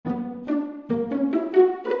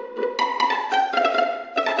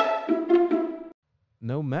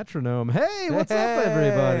metronome. Hey, what's up,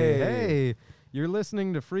 everybody? Hey, you're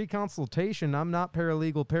listening to Free Consultation. I'm not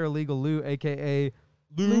Paralegal Lou, a.k.a.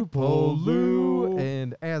 Loophole Lou.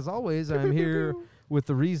 And as always, I'm here with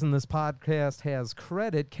the reason this podcast has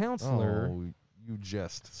credit, Counselor. Oh, you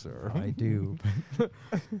jest, sir. I do.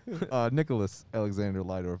 Nicholas Alexander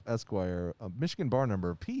Lydorf, Esquire, Michigan bar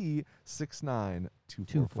number P69245.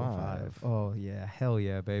 Oh, yeah. Hell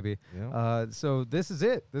yeah, baby. Yeah. So this is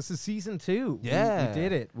it. This is season 2. Yeah. We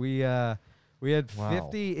did it. We had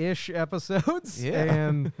 50-ish episodes. Yeah.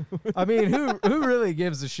 And I mean, who really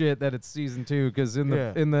gives a shit that it's season 2? Because in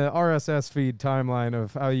the RSS feed timeline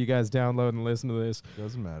of how you guys download and listen to this,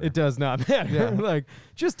 Doesn't matter. it does not matter. Yeah. Like,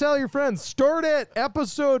 just tell your friends, start at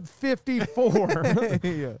episode 54.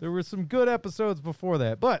 Yeah. There were some good episodes before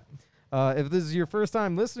that. But if this is your first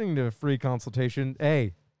time listening to Free Consultation,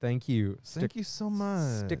 hey, thank you. Thank you so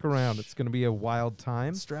much. Stick around. It's going to be a wild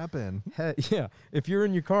time. Strap in. Yeah. If you're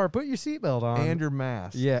in your car, put your seatbelt on. And your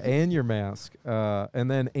mask. Yeah, and your mask. And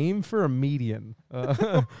then aim for a median.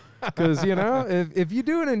 Because, if you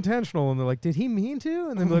do it intentional and they're like, did he mean to?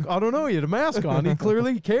 And then they're like, I don't know. You had a mask on. He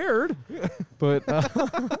clearly cared. But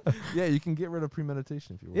Yeah, you can get rid of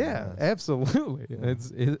premeditation if you want. yeah, absolutely. Yeah.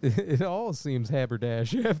 It all seems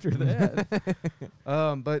haberdash after that.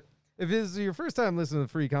 But if this is your first time listening to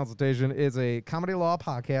Free Consultation, it's a comedy law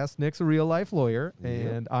podcast. Nick's a real life lawyer,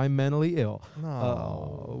 Yep. and I'm mentally ill.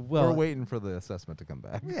 No. Well, we're waiting for the assessment to come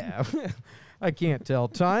back. yeah, I can't tell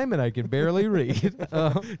time, and I can barely read.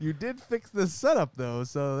 You did fix this setup, though,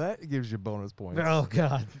 so that gives you bonus points. Oh,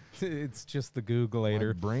 God. It's just the My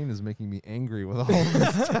Googlator. brain is making me angry with all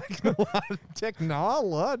this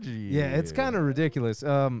technology. Yeah, it's kind of ridiculous.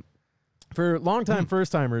 For long-time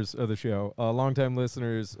first-timers of the show, long-time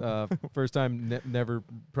listeners, first-time never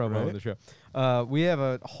promo Right. the show, we have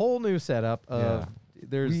a whole new setup.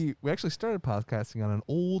 There's We actually started podcasting on an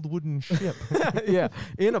old wooden ship. yeah,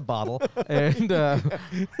 in a bottle, and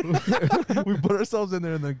We put ourselves in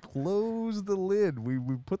there and then closed the lid. We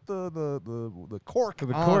put the cork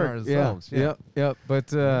on ourselves. Yeah, yep.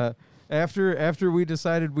 But after we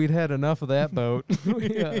decided we'd had enough of that boat,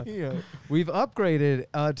 we've upgraded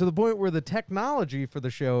to the point where the technology for the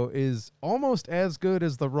show is almost as good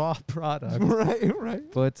as the raw product. Right.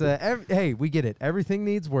 But hey, we get it. Everything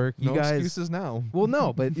needs work. You No guys. excuses now. Well,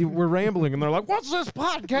 no, but we're rambling, and they're like, "What's this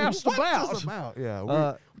podcast about?" What's this about? Yeah,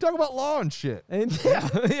 we talk about law and shit. And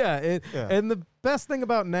yeah. And the best thing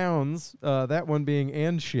about nouns, that one being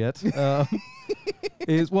and shit,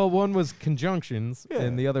 is, well, one was conjunctions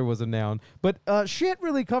and the other was a noun. But shit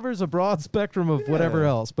really covers a broad spectrum of whatever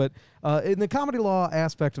else. But in the comedy law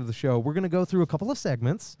aspect of the show, we're going to go through a couple of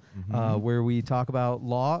segments where we talk about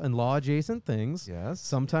law and law adjacent things. Yes.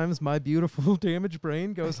 Sometimes my beautiful damaged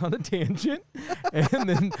brain goes on a tangent, and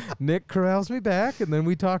then Nick corrals me back, and then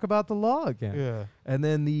we talk about the law again. Yeah. And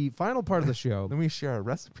then the final part of the show. Then we share our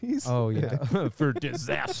recipes. Oh, yeah, for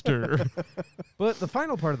disaster. But the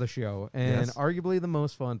final part of the show, and Yes. arguably the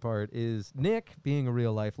most fun part, is Nick, being a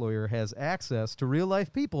real-life lawyer, has access to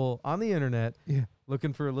real-life people on the internet Yeah.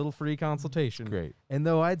 looking for a little free consultation. Great. And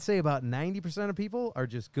though I'd say about 90% of people are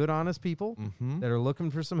just good, honest people Mm-hmm. that are looking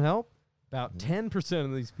for some help, about 10%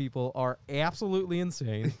 of these people are absolutely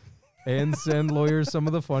insane and send lawyers some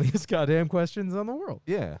of the funniest goddamn questions on the world.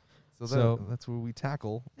 Yeah. So- That's what we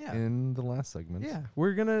tackle Yeah. in the last segment. Yeah,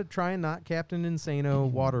 we're gonna try and not Captain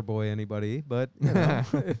Insano Waterboy anybody, but you know,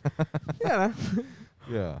 yeah.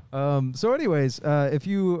 Yeah. So, anyways, if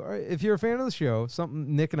you're a fan of the show,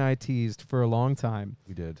 something Nick and I teased for a long time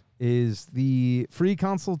We did. is the Free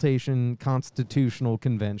Consultation Constitutional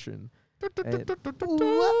Convention.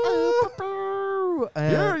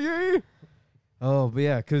 Yeah. Oh, but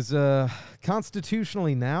yeah, because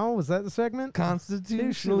constitutionally now, was that the segment?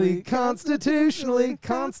 Constitutionally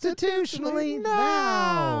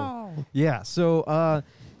now. Yeah, so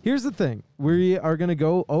here's the thing. We are going to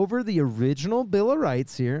go over the original Bill of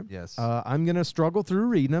Rights here. Yes. I'm going to struggle through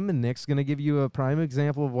reading them, and Nick's going to give you a prime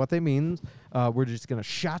example of what they mean. We're just going to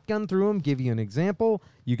shotgun through them, give you an example.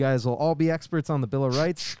 You guys will all be experts on the Bill of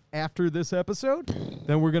Rights after this episode.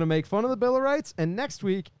 Then we're going to make fun of the Bill of Rights, and next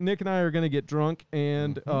week, Nick and I are going to get drunk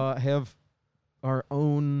and have our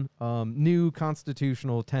own new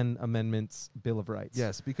constitutional 10 Amendments Bill of Rights.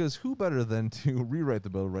 Yes, because who better than to rewrite the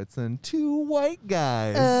Bill of Rights than two white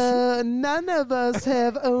guys? None of us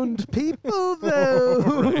have owned people,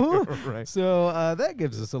 though. Right. So that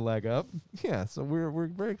gives us a leg up. Yeah, so we're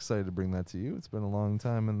very excited to bring that to you. It's been a long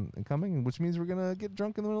time in coming, which means we're gonna get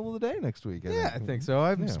drunk in the middle of the day next week. I think so.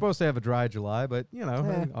 I'm supposed to have a dry July, but, you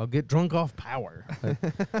know, I'll get drunk off power.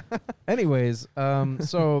 Anyways,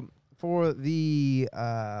 so for the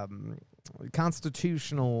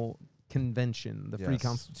constitutional convention, the free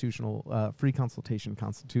consultation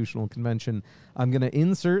constitutional convention. I'm gonna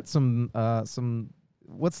insert some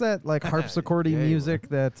what's that like harpsichordy music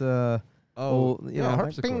that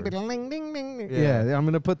harpsichord. Ding, ding, ding. Yeah, I'm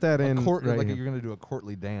gonna put that in. Like you're gonna do a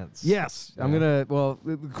courtly dance. Yes, I'm gonna. Well,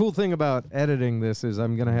 the cool thing about editing this is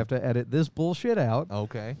I'm gonna have to edit this bullshit out.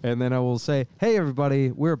 Okay. And then I will say, hey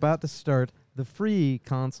everybody, we're about to start the free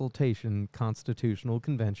consultation constitutional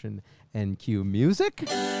convention, and cue music.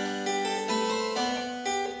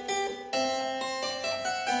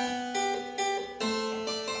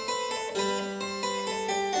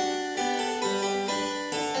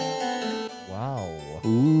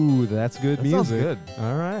 Ooh, that's good that music. Sounds good.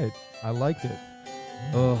 All right. I liked it.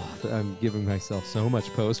 Oh, I'm giving myself so much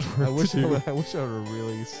post work. I wish I would have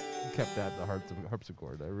really kept at the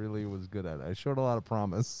harpsichord. I really was good at it. I showed a lot of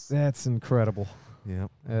promise. That's incredible.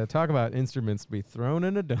 Yep. Talk about instruments to be thrown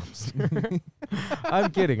in a dumpster. I'm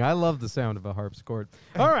kidding. I love the sound of a harpsichord.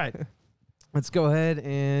 All right. Let's go ahead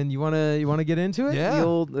and you wanna get into it?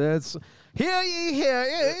 Yeah. Hear ye, hear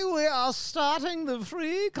ye, we are starting the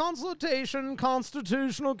free consultation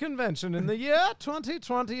constitutional convention in the year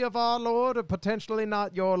 2020 of our Lord, or potentially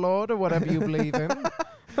not your Lord, or whatever you believe in.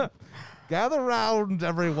 Gather round,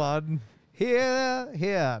 everyone. Hear,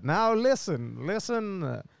 hear. Now listen.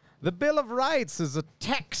 The Bill of Rights is a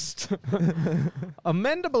text.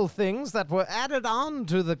 Amendable things that were added on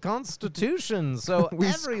to the Constitution. So we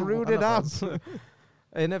every screwed one it of up. us-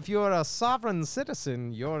 And if you're a sovereign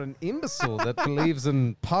citizen, you're an imbecile that believes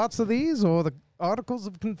in parts of these or the Articles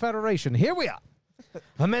of Confederation. Here we are.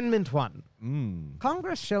 Amendment 1.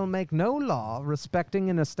 Congress shall make no law respecting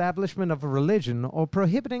an establishment of a religion or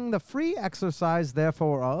prohibiting the free exercise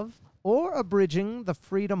therefore of, or abridging the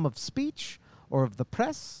freedom of speech or of the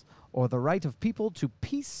press or the right of people to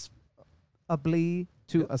peaceably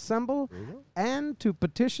to assemble and to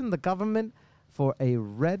petition the government for a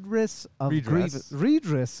redress of grievances.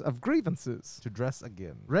 To dress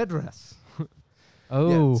again. Redress.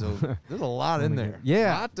 Yeah, so there's a lot in there.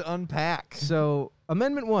 Yeah. A lot to unpack. So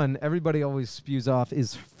Amendment 1, everybody always spews off,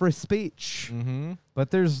 is free speech. Mm-hmm.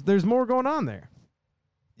 But there's more going on there.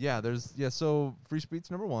 Yeah, so free speech,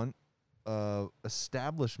 number 1.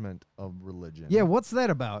 Establishment of religion. Yeah, what's that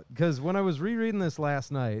about? Because when I was rereading this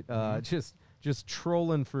last night, just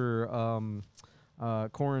trolling for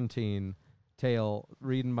quarantine tale,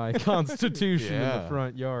 reading my Constitution in the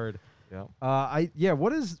front yard. Yeah.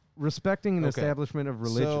 What is respecting an establishment of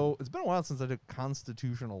religion? So it's been a while since I did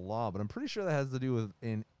constitutional law, but I'm pretty sure that has to do with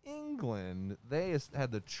in England, they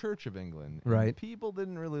had the Church of England. And right. People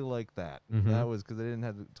didn't really like that. Mm-hmm. That was because they didn't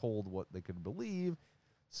have told what they could believe.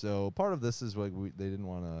 So part of this is like they didn't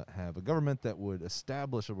want to have a government that would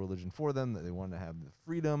establish a religion for them, that they wanted to have the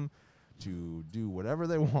freedom to do whatever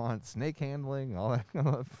they want, snake handling, all that kind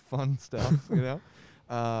of fun stuff, you know?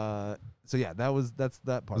 So yeah, that's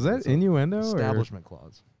that part. Was that innuendo? Establishment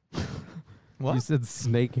clause. What? You said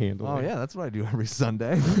snake handling. Oh yeah, that's what I do every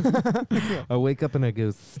Sunday. I wake up and I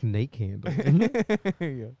go snake handling.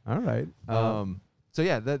 Yeah. All right. So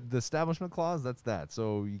yeah, the establishment clause, that's that.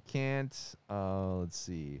 So you can't let's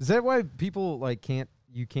see. Is that why people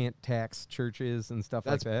you can't tax churches and stuff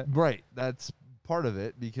like that? Right. That's part of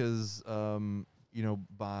it because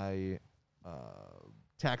by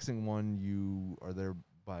taxing one, you are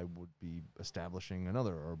thereby would be establishing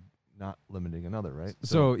another or not limiting another, right?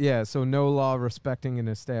 So no law respecting an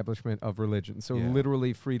establishment of religion. So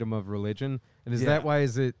literally freedom of religion. And is that why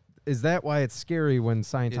it's scary when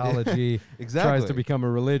Scientology tries to become a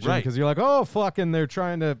religion? Because you're like, oh, fucking, they're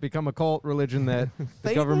trying to become a cult religion that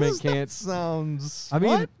the government can't. That sounds. I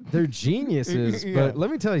mean, they're geniuses, but let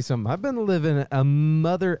me tell you something. I've been living a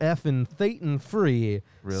mother effing Thetan free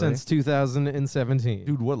since 2017.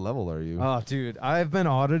 Dude, what level are you? Oh, dude, I've been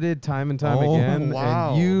audited time and time again,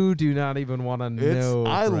 and you do not even want to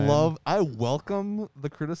know. I welcome the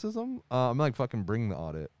criticism. I'm like, fucking bring the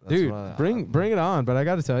audit. That's dude, bring it on. But I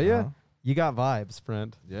got to tell you, you got vibes,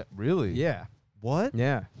 friend. Yeah, really? Yeah. What?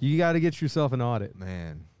 Yeah, you got to get yourself an audit,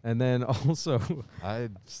 man. And then also, I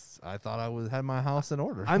thought I had my house in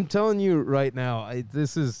order. I'm telling you right now,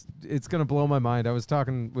 it's gonna blow my mind. I was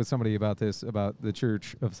talking with somebody about this, about the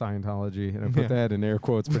Church of Scientology, and I put that in air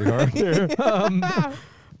quotes pretty hard there.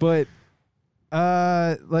 But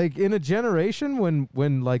like in a generation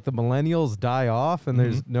when like the millennials die off and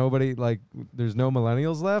there's nobody, like there's no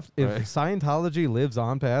millennials left, if Scientology lives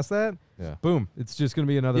on past that, boom, it's just gonna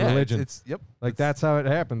be another religion. Yep. Like that's how it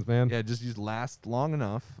happens, man. Yeah, just last long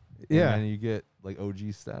enough Yeah. and you get like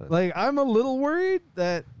OG status. Like, I'm a little worried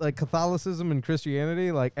that, like, Catholicism and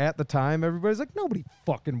Christianity, like, at the time, everybody's like, nobody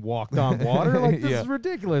fucking walked on water. Like, this Yeah. is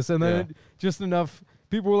ridiculous. And then Yeah. just enough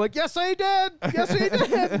people were like, yes, he did. Yes, he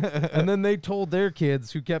did. And then they told their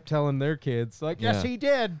kids, who kept telling their kids, like, yes, Yeah. he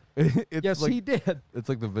did. It's Yes, like, he did. It's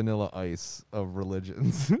like the Vanilla Ice of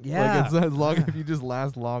religions. Yeah. Like, it's as long if you just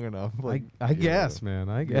last long enough. Like, I guess, man.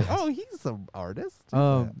 I guess. Oh, he's an artist. He's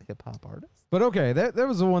Um, a hip hop artist. But okay, that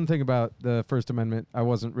was the one thing about the First Amendment I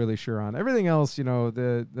wasn't really sure on. Everything else, you know,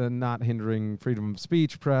 the not hindering freedom of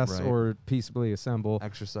speech, press, Right. or peaceably assemble.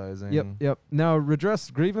 Exercising. Yep. Now,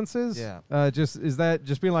 redress grievances. Yeah. Is that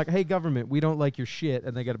just being like, hey, government, we don't like your shit,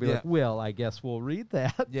 and they got to be Yeah. like, well, I guess we'll read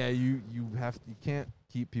that. Yeah, you can't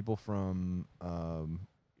keep people from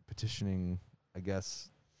petitioning, I guess.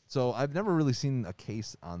 So I've never really seen a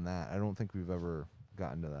case on that. I don't think we've ever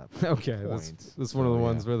gotten to that. Okay, point. that's one of the So,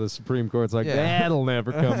 ones where the Supreme Court's like, Yeah. that'll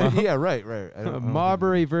never come up. Yeah, right. I don't think-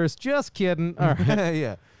 Marbury verse, just kidding. All right.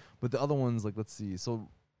 Yeah, but the other ones, like, let's see. So,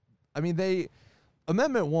 I mean,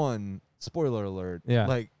 Amendment 1, spoiler alert. Yeah.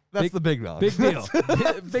 Like, that's Big- the big one. big deal.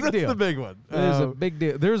 That's Big deal. the big one. There's a big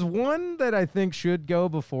deal. There's one that I think should go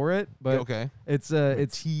before it, but okay. it's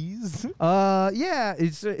tease. yeah,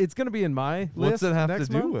 it's gonna be in my What's list it have next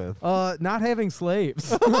to do month. with? Not having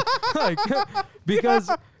slaves. Like, because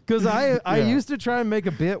I Yeah. used to try and make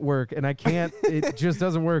a bit work and I can't. It just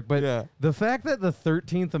doesn't work. But Yeah. the fact that the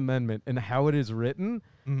 13th Amendment and how it is written,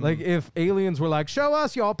 Mhm. like if aliens were like, "Show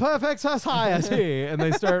us your perfect society," and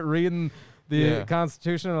they start reading the Yeah.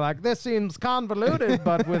 Constitution, they're like, "This seems convoluted,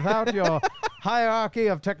 but without your hierarchy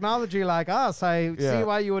of technology like us, I see Yeah.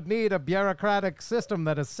 why you would need a bureaucratic system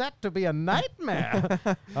that is set to be a nightmare."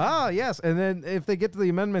 Oh, yes. And then if they get to the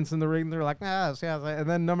amendments and they're reading, they're like, yes. And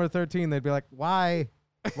then number 13, they'd be like, why?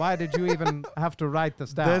 Why did you even have to write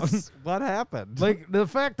this down? That's what happened. Like, the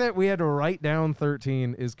fact that we had to write down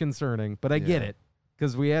 13 is concerning, but I get Yeah. it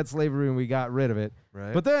because we had slavery and we got rid of it.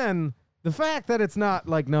 right? But then the fact that it's not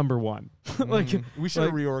like number one, like, we should have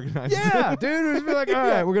like- reorganized. yeah, dude, we should be like, all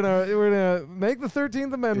right, we're gonna make the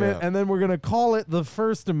 13th Amendment, Yeah. and then we're gonna call it the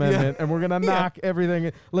First Amendment, and we're gonna knock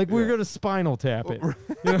everything. Like, we're Yeah. gonna Spinal Tap it.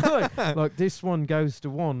 You know, like this one goes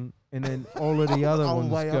to 1, and then all of the other All the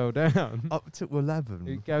ones way go down. Up to 11.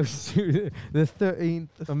 It goes to the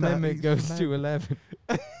 13th Amendment 13th goes to 11.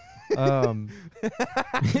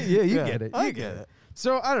 Yeah, you get it. I You get it.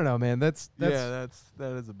 So I don't know, man. That's that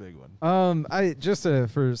is a big one. I just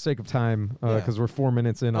for sake of time, Yeah. because we're 4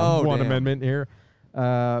 minutes in on Oh, one damn. amendment here.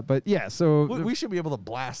 But yeah, so We should be able to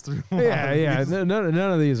blast through. yeah. None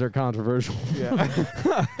of these are controversial.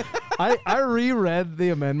 Yeah. I reread the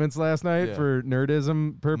amendments last night Yeah. for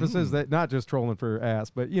nerdism purposes. That not just trolling for ass,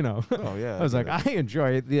 but you know. Oh yeah. I was like, I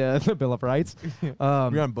enjoy the Bill of Rights. You're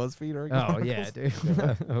on BuzzFeed or Oh yeah, dude.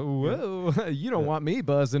 Whoa, you don't want me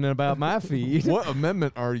buzzing about my feed. What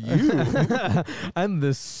amendment are you? I'm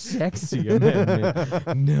the sexy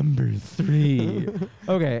amendment, number 3.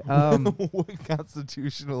 Okay. What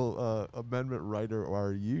constitutional amendment writer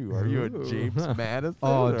are you? Are you a Ooh. James Madison?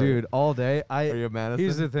 Oh, or dude, all day. Are you a Madison?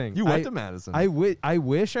 Here's the thing. You went to Madison. I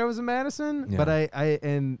wish I was a Madison, Yeah. but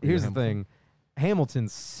and Were you here's the Hamilton? thing.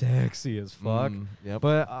 Hamilton's sexy as fuck. Yep.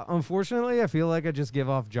 But unfortunately, I feel like I just give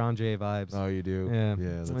off John Jay vibes. Oh, you do. Yeah,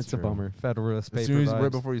 That's it's a true. bummer. Federalist As paper soon as vibes.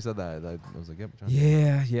 right before you said that, I was like, "Yep." John.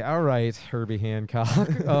 Yeah. All right, Herbie Hancock.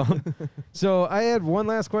 So I had one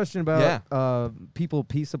last question about people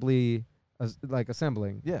peaceably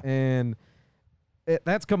assembling. Yeah. And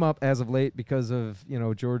that's come up as of late because of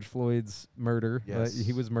George Floyd's murder. Yes.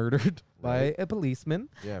 He was murdered Right. by a policeman.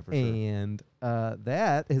 Yeah, for sure. And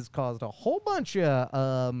that has caused a whole bunch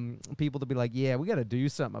of people to be like, yeah, we got to do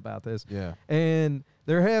something about this. Yeah. And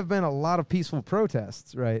there have been a lot of peaceful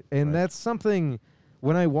protests, right? And Right. that's something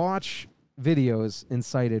when I watch videos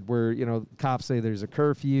incited where, cops say there's a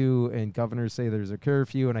curfew and governors say there's a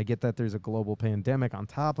curfew, and I get that there's a global pandemic on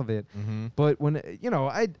top of it. Mm-hmm. But when,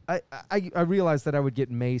 I realized that I would get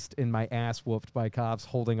maced and my ass whooped by cops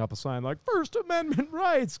holding up a sign like First Amendment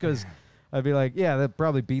rights, because I'd be like, yeah, they'd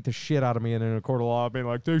probably beat the shit out of me, and in a court of law, I'd be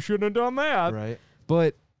like, they shouldn't have done that. Right.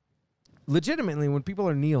 But legitimately, when people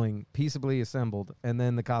are kneeling, peaceably assembled, and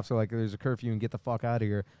then the cops are like, there's a curfew and get the fuck out of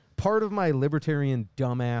here, part of my libertarian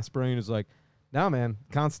dumbass brain is like, no, man,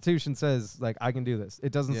 Constitution says, like, I can do this.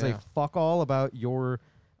 It doesn't say Yeah. fuck all about your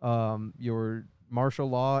martial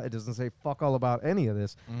law. It doesn't say fuck all about any of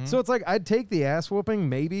this. Mhm. So it's like, I'd take the ass whooping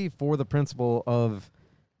maybe for the principle of,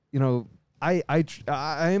 I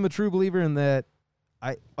am a true believer in that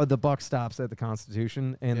the buck stops at the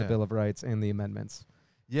Constitution and the Yeah. Bill of Rights and the amendments.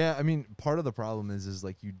 Yeah, I mean, part of the problem is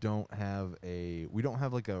like we don't have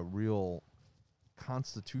like a real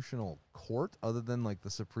constitutional court other than like the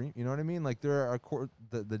Supreme. You know what I mean? Like there are court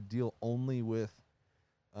that deal only with,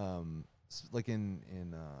 like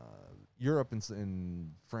in Europe and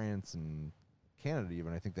in France and Canada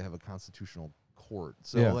even. I think they have a constitutional court.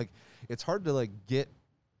 So like it's hard to like get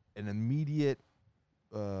an immediate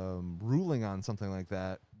ruling on something like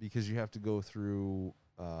that because you have to go through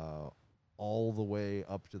all the way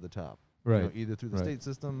up to the top. Right. You know, either through the state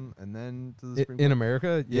system and then to the Supreme In Court.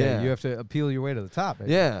 America, you have to appeal your way to the top.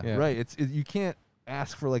 Yeah, right. You can't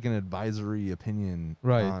ask for like an advisory opinion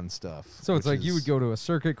on stuff. So it's like you would go to a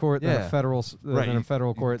circuit court, then a federal, then a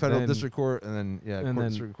federal court, federal district court, and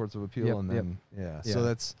then circuit courts of appeal, and then So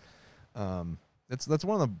that's one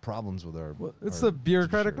of the problems with our. Well, it's the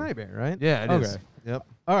bureaucratic nightmare, right? Yeah, it is. Yep.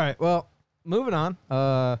 All right. Well, moving on.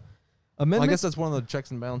 Amendment. Well, I guess that's one of the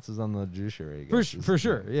checks and balances on the judiciary. I guess, for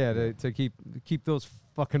sure. Yeah, to keep those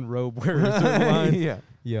fucking robe wearers in line.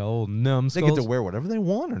 Yeah, old numbskulls. They get to wear whatever they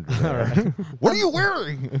want under there. What are you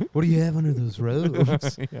wearing? What do you have under those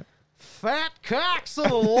robes? Fat cocks of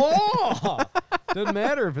the law. Doesn't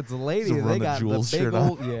matter if it's a lady. So they got the big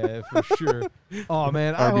old. For sure. Oh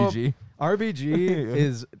man, RBG. RBG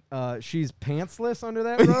is she's pantsless under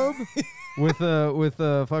that robe with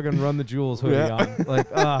a fucking Run the Jewels hoodie on. Like,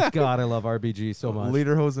 oh god, I love RBG so much.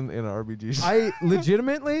 Lederhosen in RBG. I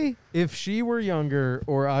legitimately, if she were younger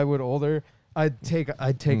or I were older, I'd take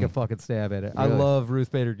a fucking stab at it. Really? I love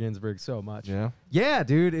Ruth Bader Ginsburg so much. Yeah,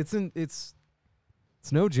 dude, it's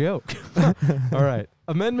no joke. All right,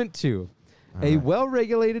 Amendment 2. A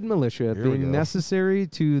well-regulated militia being necessary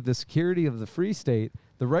to the security of the free state,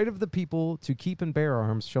 the right of the people to keep and bear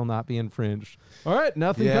arms shall not be infringed. All right,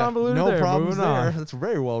 nothing convoluted there. No problems Moving on. there. That's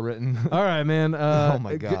very well written. All right, man. Oh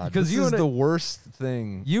my god, this is the worst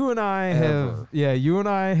thing. You and I ever.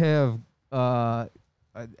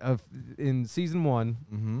 have in season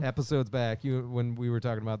 1, episodes back, when we were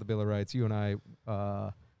talking about the Bill of Rights, you and I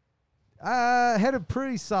had a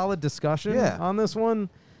pretty solid discussion on this one.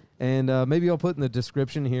 And maybe I'll put in the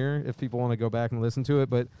description here if people want to go back and listen to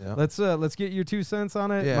it. But let's get your 2 cents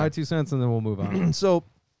on it, my 2 cents, and then we'll move on. So,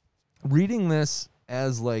 reading this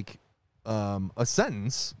as like a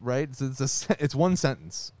sentence, right? It's one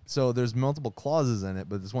sentence. So there's multiple clauses in it,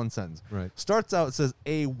 but it's one sentence. Right. Starts out, it says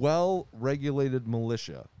a well-regulated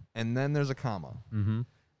militia, and then there's a comma.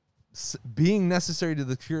 Being necessary to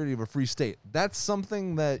the security of a free state. That's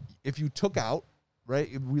something that if you took out, right?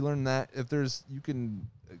 We learned that you can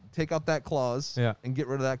take out that clause and get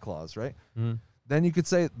rid of that clause, right? Then you could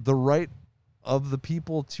say the right of the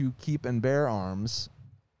people to keep and bear arms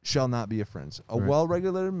shall not be infringed. A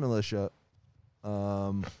well-regulated militia,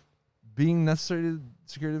 being necessary to the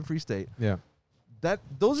security of the free state.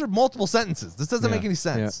 Those are multiple sentences. This doesn't make any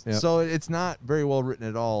sense. So it's not very well written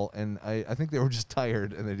at all. And I think they were just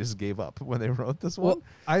tired and they just gave up when they wrote this one. Well,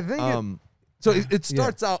 I think so it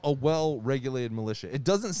starts out a well-regulated militia. It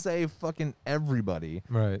doesn't say fucking everybody.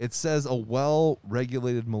 Right. It says a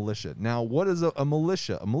well-regulated militia. Now, what is a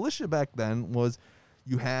militia? A militia back then was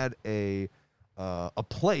you had a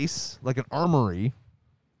place, like an armory,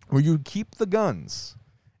 where you would keep the guns.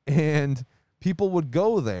 And people would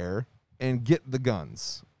go there and get the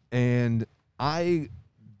guns. And I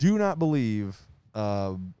do not believe...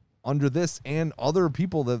 under this and other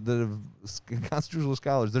people that have constitutional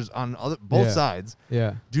scholars, there's on both sides.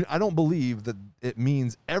 I don't believe that it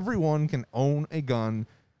means everyone can own a gun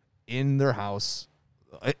in their house.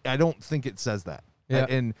 I don't think it says that.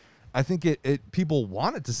 And I think people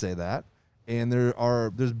want it to say that. And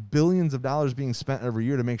there's billions of dollars being spent every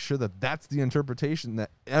year to make sure that that's the interpretation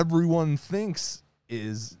that everyone thinks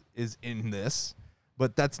is in this,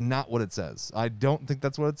 but that's not what it says. I don't think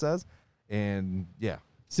that's what it says. And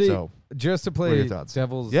see, so, just to play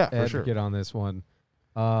devil's advocate on this one,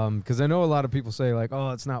 because I know a lot of people say like,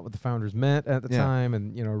 "Oh, it's not what the founders meant at the time,"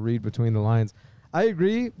 and read between the lines. I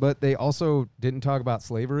agree, but they also didn't talk about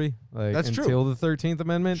slavery until the 13th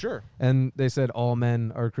Amendment. Sure, and they said all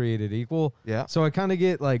men are created equal. Yeah, so I kind of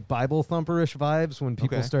get like Bible thumperish vibes when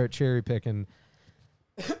people start cherry picking.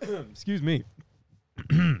 Excuse me.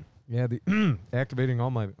 Activating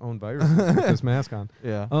all my own viruses with this mask on.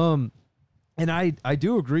 And I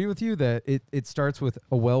do agree with you that it starts with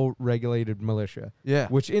a well-regulated militia.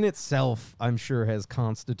 Which in itself, I'm sure, has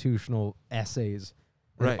constitutional essays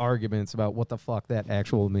and arguments about what the fuck that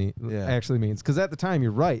actually means. Because at the time,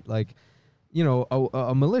 you're right. Like,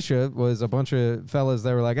 a militia was a bunch of fellas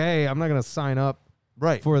that were like, hey, I'm not going to sign up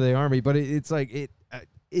for the army. But it's like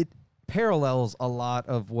it parallels a lot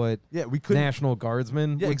of what National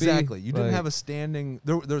Guardsmen would exactly. be. You didn't have a standing...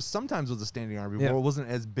 There's sometimes was a standing army, but it wasn't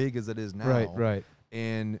as big as it is now. Right.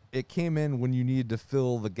 and it came in when you needed to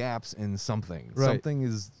fill the gaps in something. Right. Something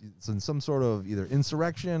is it's in some sort of either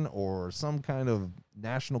insurrection or some kind of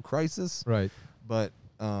national crisis. Right. But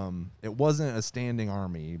it wasn't a standing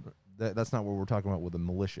army. That's not what we're talking about with a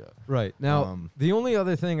militia. Right. Now, the only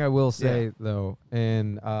other thing I will say, though,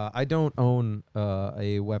 and I don't own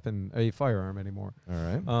a firearm anymore. All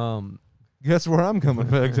right. Guess where I'm coming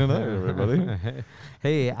back tonight, everybody.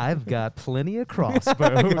 Hey, I've got plenty of crossbows.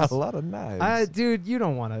 I got a lot of knives. Dude, you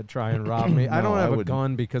don't want to try and rob me. I No, don't I have a wouldn't.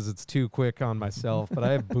 gun because it's too quick on myself, but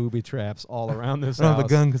I have booby traps all around this I don't house. have a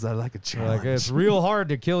gun because I like a challenge. Like, it's real hard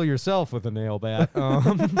to kill yourself with a nail bat.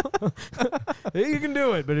 You can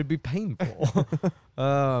do it, but it'd be painful.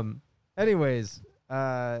 Anyways,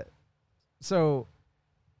 so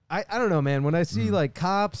I don't know, man. When I see like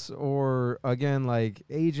cops or again like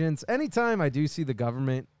agents, anytime I do see the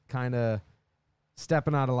government kind of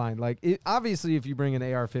stepping out of line, like obviously if you bring an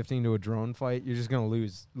AR-15 to a drone fight, you're just gonna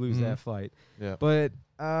lose that fight. Yeah. But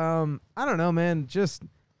I don't know, man. Just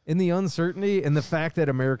in the uncertainty and the fact that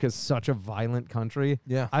America is such a violent country.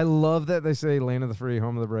 Yeah. I love that they say land of the free,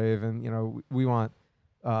 home of the brave, and you know we want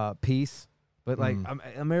peace. But like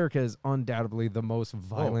America is undoubtedly the most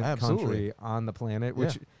violent country on the planet,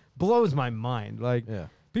 which blows my mind. Like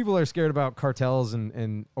people are scared about cartels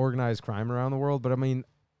and organized crime around the world, but I mean,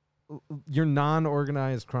 your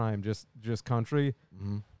non-organized crime, just country,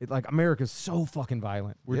 like America's so fucking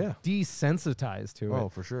violent. We're desensitized to it. Oh,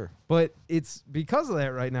 for sure. But it's because of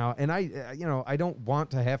that right now. And I don't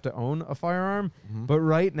want to have to own a firearm, but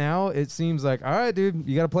right now it seems like, all right, dude,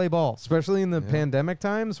 you got to play ball, especially in the pandemic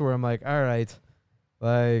times where I'm like, all right,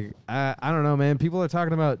 like, I don't know, man. People are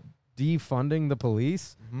talking about defunding the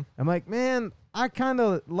police. I'm like, man, I kind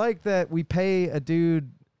of like that we pay a dude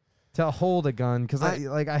to hold a gun because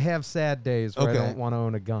I have sad days where I don't want to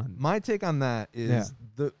own a gun. My take on that is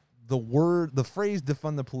the phrase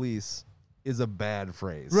defund the police is a bad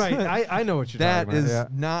phrase. Right. I know what you're that talking about.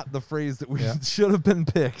 is not the phrase that we should have been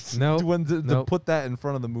picked. Nope. To put that in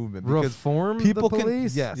front of the movement. Because reform people the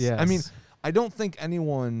police? Yes. I mean, I don't think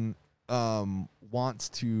anyone wants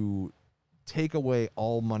to take away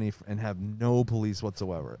all money and have no police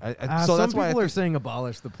whatsoever. So some people are saying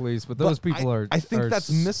abolish the police, but those people are. I think that's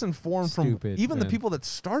misinformed stupid, from even the man. people that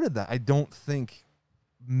started that. I don't think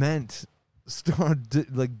meant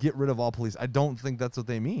like get rid of all police. I don't think that's what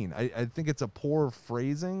they mean. I think it's a poor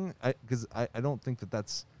phrasing because I don't think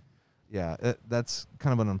that's that's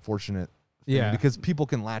kind of an unfortunate thing. Yeah. Because people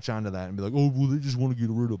can latch onto that and be like, oh, well, they just want to get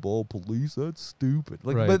rid of all police. That's stupid.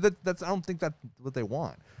 Like, Right. but that's I don't think that's what they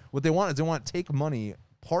want. What they want is they want to take money,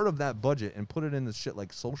 part of that budget, and put it into shit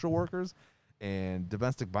like social workers and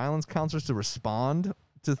domestic violence counselors to respond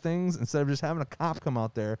to things instead of just having a cop come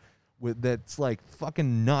out there that's like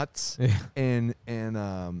fucking nuts. And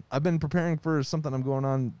I've been preparing for something I'm going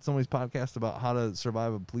on somebody's podcast about how to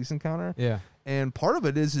survive a police encounter. Yeah. And part of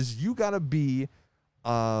it is you got to be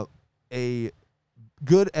a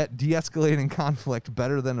good at de-escalating conflict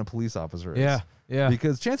better than a police officer is. Yeah.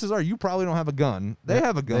 Because chances are you probably don't have a gun. They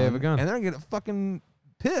have a gun. They have a gun. And they're going to get fucking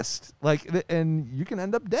pissed. Like, and you can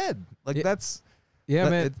end up dead. Like, that's... Yeah,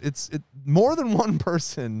 man. It's more than one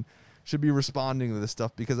person should be responding to this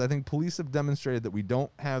stuff because I think police have demonstrated that we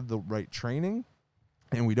don't have the right training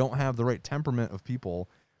and we don't have the right temperament of people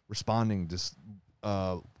responding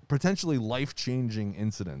to potentially life-changing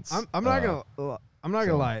incidents. I'm not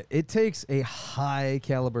gonna lie. It takes a high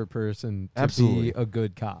caliber person to Absolutely. be a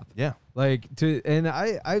good cop. Yeah. And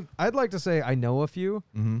I'd like to say I know a few,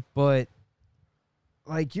 but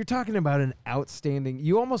like you're talking about an outstanding.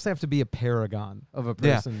 You almost have to be a paragon of a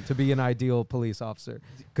person to be an ideal police officer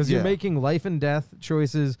because you're making life and death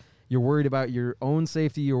choices. You're worried about your own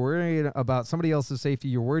safety. You're worried about somebody else's safety.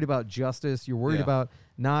 You're worried about justice. You're worried about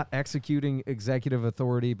not executing executive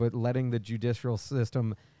authority, but letting the judicial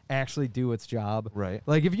system actually do its job. Right.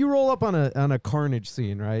 Like if you roll up on a carnage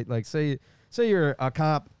scene, right? Like say you're a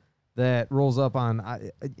cop that rolls up on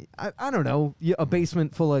I don't know, a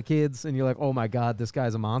basement full of kids and you're like, "Oh my god, this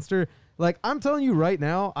guy's a monster." Like I'm telling you right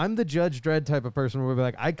now, I'm the Judge Dredd type of person where we'll be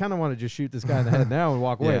like, I kind of want to just shoot this guy in the head now and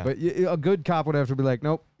walk away. But a good cop would have to be like,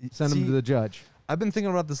 "Nope, send him to the judge." I've been thinking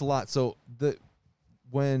about this a lot. So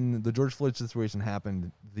when the George Floyd situation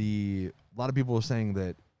happened, a lot of people were saying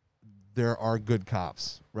that there are good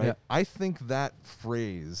cops, right? Yeah. I think that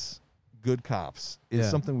phrase, good cops, is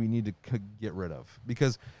something we need to get rid of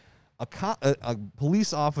because a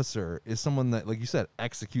police officer is someone that, like you said,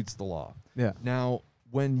 executes the law. Yeah. Now,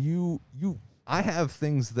 when I have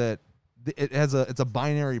things that it's a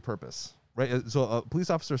binary purpose, right? So a police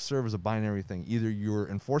officer serves as a binary thing. Either you're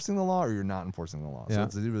enforcing the law or you're not enforcing the law. So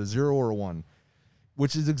it's either a 0 or a 1.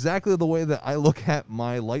 which is exactly the way that I look at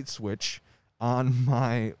my light switch on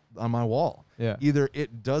my wall. Yeah. Either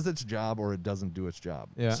it does its job or it doesn't do its job.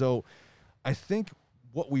 Yeah. So I think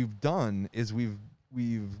what we've done is we've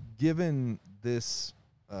given this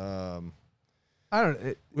I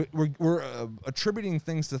don't. we're attributing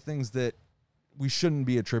things to things that we shouldn't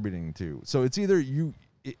be attributing to. So it's either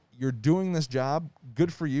you're doing this job,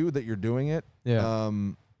 good for you that you're doing it. Yeah.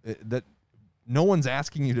 That no one's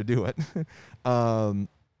asking you to do it.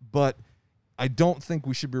 But I don't think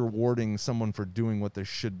we should be rewarding someone for doing what they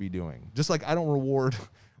should be doing. Just like I don't reward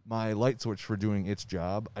my light switch for doing its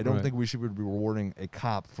job. I don't think we should be rewarding a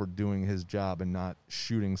cop for doing his job and not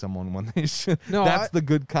shooting someone when they should. No, that's the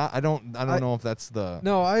good cop. I don't know if that's the.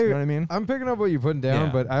 No, you know what I mean. I'm picking up what you're putting down,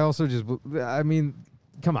 Yeah. but I also I mean,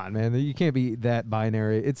 come on, man. You can't be that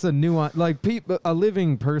binary. It's a nuance. Like a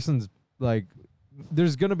living person's like,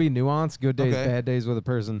 there's gonna be nuance, good days, Okay. bad days with a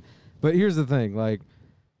person. But here's the thing, like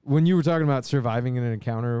when you were talking about surviving in an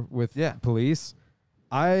encounter with police,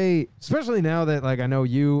 especially now that like I know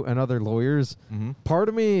you and other lawyers, part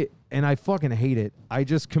of me, and I fucking hate it, I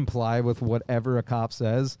just comply with whatever a cop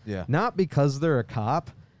says. Yeah. Not because they're a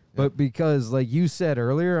cop, but because like you said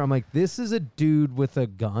earlier, I'm like, this is a dude with a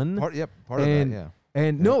gun. Part of that, yeah.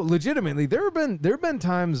 And no, legitimately, there have been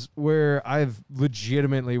times where I've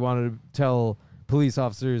legitimately wanted to tell police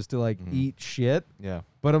officers to like eat shit. Yeah.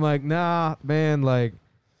 But I'm like, nah, man, like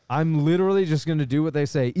I'm literally just going to do what they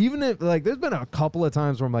say. Even if like there's been a couple of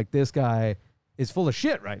times where I'm like, this guy is full of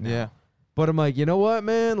shit right now. Yeah. But I'm like, you know what,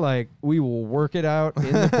 man? Like we will work it out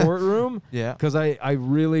in the courtroom. Yeah. Because I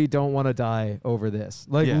really don't want to die over this.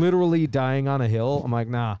 Like literally dying on a hill. I'm like,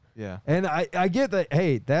 nah. Yeah. And I get that,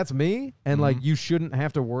 hey, that's me. And like you shouldn't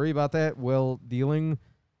have to worry about that while dealing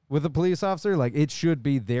with a police officer. Like it should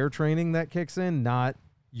be their training that kicks in, not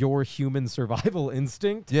your human survival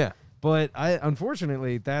instinct. Yeah. But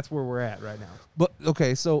unfortunately, that's where we're at right now. But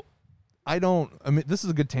okay, so I mean, this is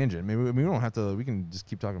a good tangent. Maybe we don't have to. We can just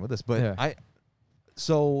keep talking about this. But Yeah. I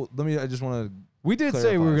just want to. We did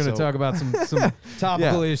say we were going to talk about some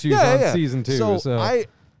topical issues Yeah, on yeah. season 2. So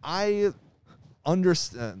I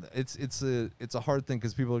understand. It's a hard thing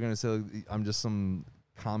because people are going to say like, I'm just some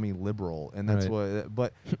commie liberal, and that's what.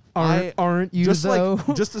 But aren't you just though?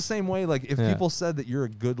 like just the same way. Like if Yeah. people said that you're a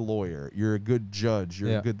good lawyer, you're a good judge,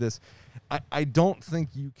 you're Yeah. a good this. I don't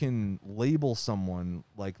think you can label someone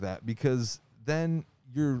like that because then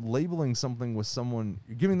you're labeling something with someone.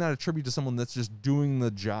 You're giving that a tribute to someone that's just doing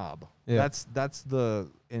the job. Yeah. That's the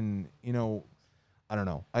and you know, I don't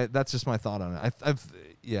know. That's just my thought on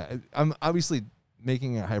it. I'm obviously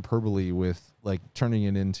making a hyperbole with like turning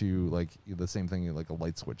it into like the same thing like a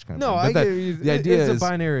light switch kind of No, thing. I But get you. the idea It's is a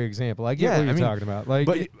binary example. I get what you're talking about. Like,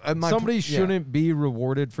 but somebody shouldn't be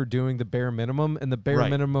rewarded for doing the bare minimum, and the bare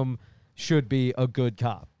minimum should be a good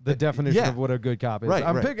cop. The definition of what a good cop is. Right.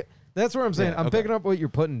 That's what I'm saying. Yeah, I'm okay. picking up what you're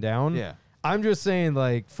putting down. Yeah. I'm just saying,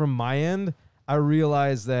 like, from my end, I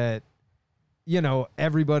realize that, you know,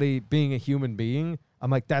 everybody being a human being,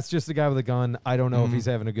 I'm like, that's just a guy with a gun. I don't know if he's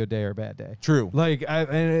having a good day or a bad day. True. Like,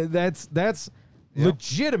 and that's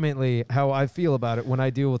legitimately how I feel about it when I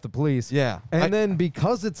deal with the police. Yeah. And then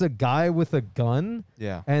because it's a guy with a gun,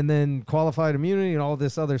 Yeah. and then qualified immunity and all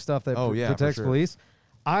this other stuff that protects for sure. police,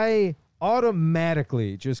 I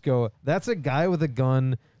automatically just go, that's a guy with a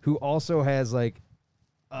gun who also has like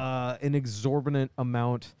an exorbitant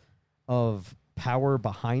amount of power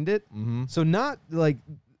behind it. Mm-hmm. So not like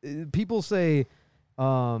people say,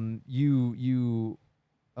 what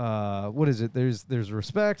is it? There's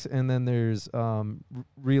respect and then there's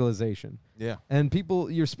realization. Yeah. And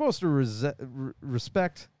you're supposed to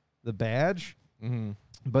respect the badge, Mm-hmm.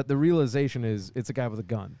 but the realization is it's a guy with a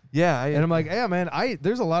gun. Yeah. And I'm like, yeah, man,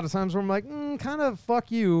 there's a lot of times where I'm like, kind of fuck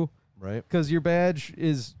you, right. because your badge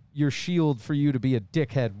is your shield for you to be a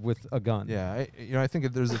dickhead with a gun. Yeah. I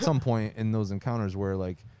think there's at some point in those encounters where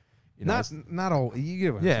like, you know, not all. You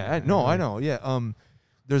get what I'm yeah. saying. I know. Yeah.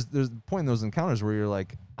 There's a point in those encounters where you're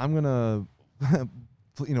like, I'm gonna,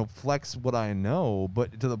 flex what I know,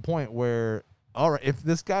 but to the point where, all right, if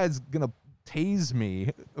this guy's gonna tase me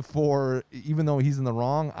for even though he's in the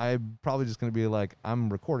wrong, I'm probably just gonna be like, I'm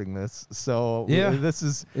recording this, so this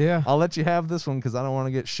is I'll let you have this one because I don't want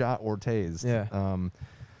to get shot or tased. Yeah.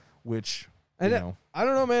 Which and I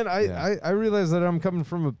don't know, man. I realize that I'm coming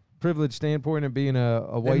from a privileged standpoint and being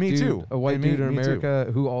a white dude, too. a white dude in me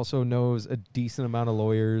America who also knows a decent amount of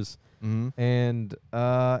lawyers. Mm-hmm. And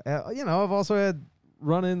I've also had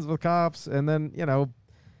run-ins with cops, and then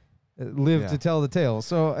live to tell the tale.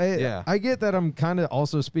 So I get that I'm kind of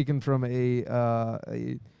also speaking from a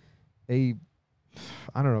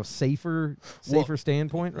I don't know, safer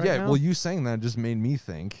standpoint right now. Well, you saying that just made me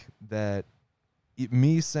think that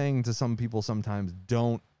me saying to some people sometimes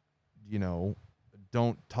don't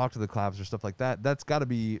talk to the claps or stuff like that. That's got to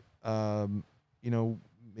be,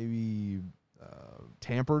 maybe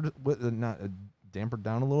tampered with, not dampered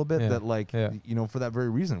down a little bit. That for that very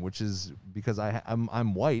reason, which is because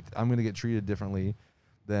I'm white, I'm going to get treated differently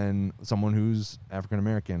than someone who's African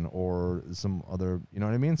American or some other, you know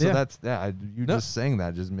what I mean? So just saying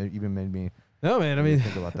that just even made me. No, man. I mean,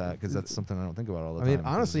 think about that because that's something I don't think about all the time. I mean,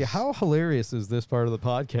 honestly, how hilarious is this part of the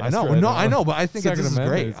podcast? I know, I know, but I think this is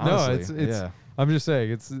great. Honestly. No, it's. I'm just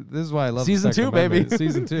saying, this is why I love season 2, baby.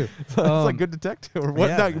 Season 2. It's like Good Detective or what?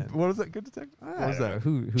 What was that? Good Detective? What was that?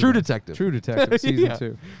 True Detective. True Detective. Season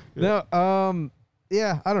 2. No,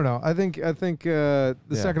 yeah, I don't know. I think the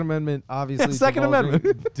Second Amendment, obviously,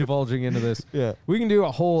 divulging into this. Yeah, we can do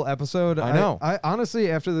a whole episode. I know. I honestly,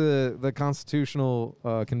 after the constitutional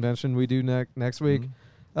convention we do next week,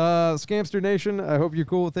 Scamster Nation, I hope you're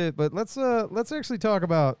cool with it. But let's actually talk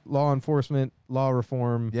about law enforcement, law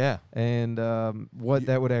reform, and what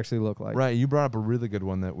that would actually look like. Right. You brought up a really good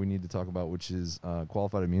one that we need to talk about, which is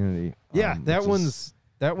qualified immunity. Yeah, that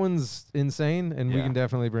one's insane, and we can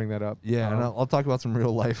definitely bring that up. Yeah, and I'll talk about some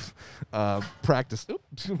real life practice.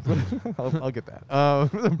 I'll get that.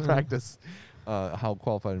 Practice how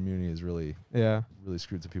qualified immunity is really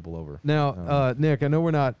screwed some people over. Now, Nick, I know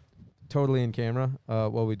we're not totally in camera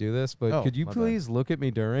while we do this, but could you please look at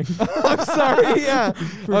me during? I'm sorry. Yeah,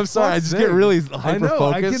 I'm sorry. I just get really hyper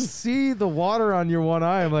focused. I can see the water on your one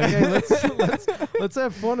eye. I'm like, hey, let's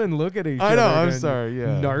have fun and look at each other. I know. I'm sorry.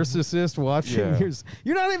 Yeah, narcissist watching yours.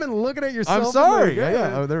 You're not even looking at yourself. I'm sorry.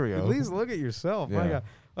 Yeah. Oh, there we go. At least look at yourself. My God.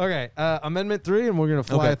 Okay, Amendment 3, and we're going to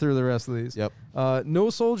fly through the rest of these. Yep. No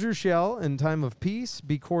soldier shall, in time of peace,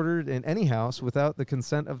 be quartered in any house without the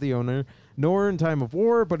consent of the owner, nor in time of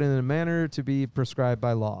war, but in a manner to be prescribed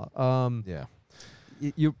by law.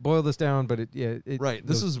 You boil this down, but right.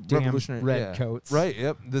 This is revolutionary. Red coats. Right.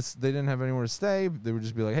 Yep. They didn't have anywhere to stay. They would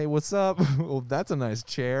just be like, "Hey, what's up? Well, that's a nice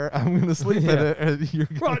chair. I'm going to sleep in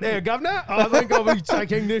it." Right there, Governor. I think I'll be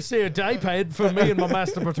taking this here day pad for me and my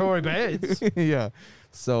masturbatory beds. Yeah.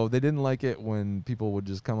 So they didn't like it when people would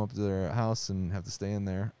just come up to their house and have to stay in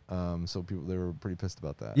there. So they were pretty pissed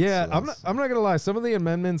about that. Yeah, so I'm not gonna lie. Some of the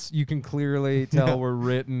amendments you can clearly tell were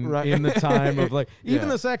written in the time of even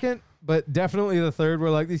the second, but definitely the third. Were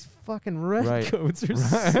like these fucking redcoats are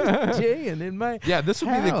staying in my this would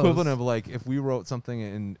house. be the equivalent of like if we wrote something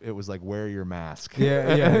and it was like wear your mask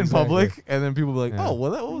in public, and then people would be like, oh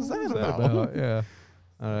well, what was that about? Yeah.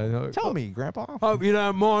 Tell me, Grandpa. Hope you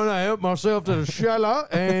don't mind. I helped myself to the cellar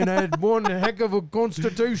and had one heck of a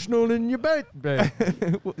constitutional in your bed.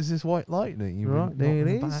 What is this white light that you right there?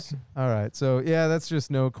 It is. All right. So that's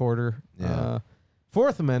just no quarter. Yeah.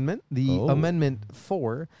 Fourth Amendment, Amendment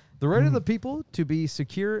 4, the right of the people to be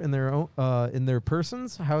secure in their own, in their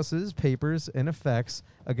persons, houses, papers, and effects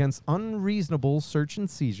against unreasonable search and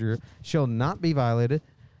seizure shall not be violated.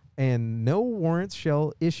 And no warrants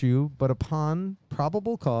shall issue but upon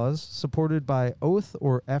probable cause supported by oath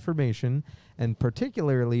or affirmation, and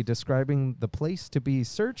particularly describing the place to be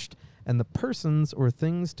searched and the persons or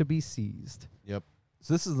things to be seized. Yep.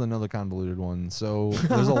 So this is another convoluted one. So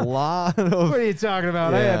there's a lot of... What are you talking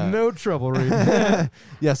about? I had no trouble reading that.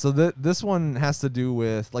 Yeah, so this one has to do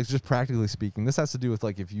with, like, just practically speaking, this has to do with,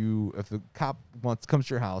 like, if the cop comes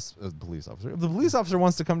to your house, the police officer, if the police officer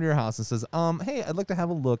wants to come to your house and says, hey, I'd like to have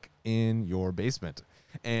a look in your basement.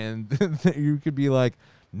 And you could be like,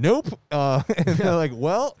 nope. And they're like,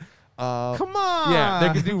 well... come on. Yeah,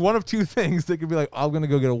 they could do one of two things. They could be like, I'm going to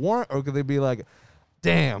go get a warrant, or could they be like,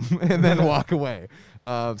 damn, and then walk away.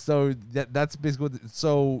 So that's basically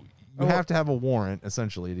so you have to have a warrant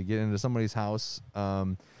essentially to get into somebody's house,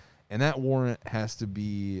 and that warrant has to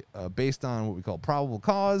be based on what we call probable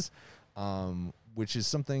cause, which is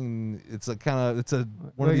something. It's a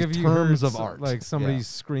one of these terms of art, like somebody's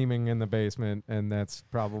screaming in the basement, and that's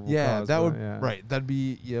probable cause. Yeah, that would right. That'd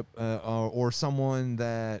be or someone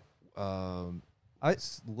that. I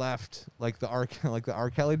left like the R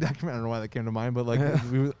Kelly documentary. I don't know why that came to mind, but like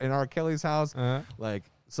in R. Kelly's house, like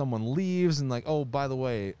someone leaves and like, oh, by the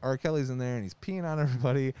way, R. Kelly's in there and he's peeing on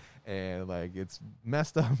everybody and like it's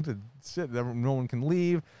messed up and shit. No one can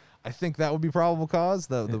leave. I think that would be probable cause.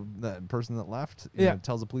 That person that left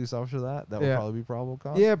tells a police officer that would probably be probable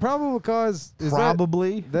cause. Yeah, probable cause.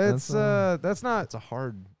 Probably. That's not. It's a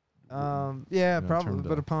hard. Probably,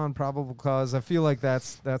 but upon probable cause, I feel like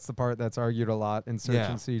that's the part that's argued a lot in search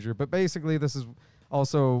and seizure. But basically, this is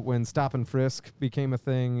Also, when stop and frisk became a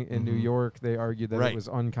thing in New York, they argued that Right. it was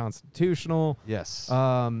unconstitutional. Yes.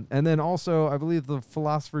 And then also, I believe the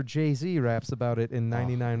philosopher Jay-Z raps about it in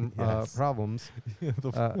 99 yes. Problems,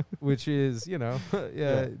 which is,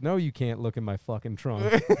 no, you can't look in my fucking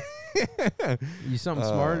trunk. You something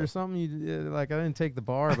smart or something? You like, I didn't take the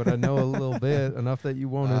bar, but I know a little bit, enough that you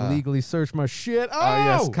won't illegally search my shit. Oh!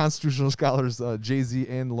 Yes, constitutional scholars Jay-Z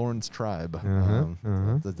and Lawrence Tribe.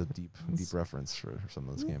 That's a deep reference for some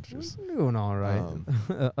of those gangsters. We're doing all right.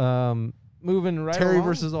 Moving right Terry along.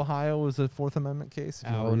 versus Ohio was a Fourth Amendment case.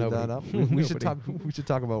 If you want to read that up, we should talk. We should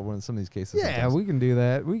talk about some of these cases. Yeah, sometimes. we can do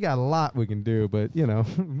that. We got a lot we can do, but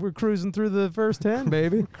we're cruising through the first 10,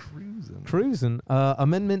 baby. Cruising.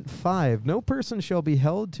 Amendment 5. No person shall be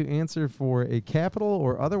held to answer for a capital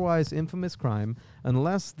or otherwise infamous crime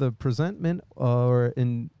unless the presentment or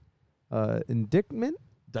indictment.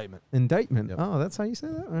 Indictment. Yep. Oh, that's how you say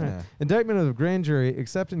that? All right. Yeah. Indictment of the grand jury,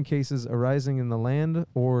 except in cases arising in the land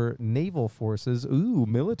or naval forces,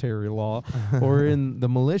 military law, or in the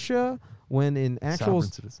militia, when in actual...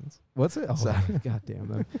 Sovereign citizens. What's it? Oh, God damn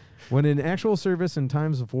them. When in actual service in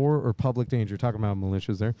times of war or public danger. Talking about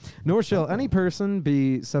militias there. Nor shall any person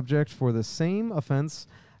be subject for the same offense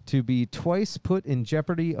to be twice put in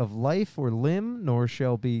jeopardy of life or limb, nor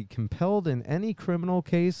shall be compelled in any criminal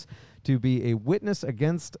case to be a witness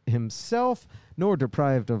against himself, nor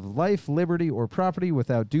deprived of life, liberty, or property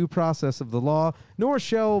without due process of the law, nor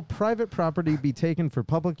shall private property be taken for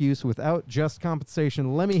public use without just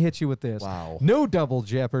compensation. Let me hit you with this. Wow. No double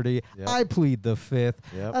jeopardy. Yep. I plead the fifth.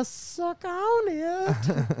 Yep. A suck on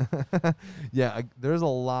it. Yeah, there's a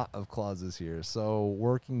lot of clauses here. So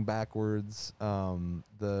working backwards,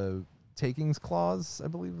 the takings clause, I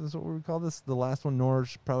believe is what we call this. The last one,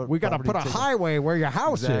 We got to put a highway where your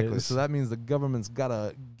house exactly. is. So that means the government's got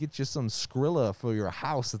to get you some Skrilla for your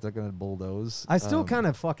house that they're going to bulldoze. I still kind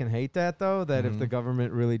of fucking hate that, though, that if the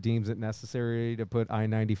government really deems it necessary to put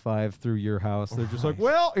I-95 through your house, they're just like,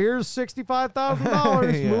 well, here's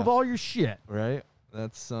 $65,000. Yeah. Move all your shit. Right?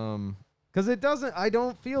 That's Because it doesn't, I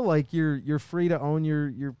don't feel like you're free to own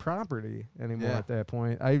your property anymore at that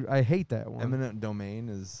point. I hate that one. eminent domain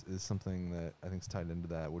is something that I think is tied into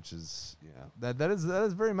that, which is that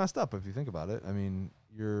is very messed up if you think about it. I mean,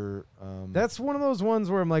 you're That's one of those ones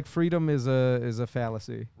where I'm like, freedom is a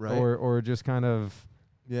fallacy, Right. or just kind of,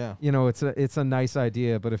 yeah. it's a nice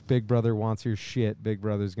idea, but if Big Brother wants your shit, Big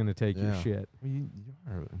Brother's gonna take your Yeah. shit. Well, you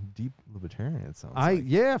are a deep libertarian. It sounds. like.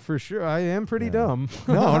 Yeah, for sure. I am pretty Yeah. dumb.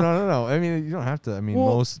 No. I mean, you don't have to. I mean,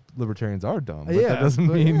 Well, most libertarians are dumb. But yeah, that doesn't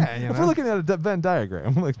but mean. yeah, you if know. we're looking at a Venn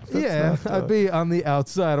diagram, like that's not, I'd be on the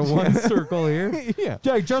outside of one circle here. yeah.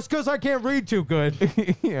 Jay, just because I can't read too good.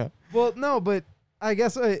 Yeah. Well, no, but I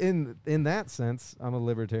guess in that sense, I'm a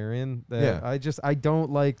libertarian. That I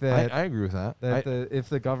don't like that. I agree with that. If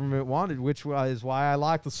the government wanted, which is why I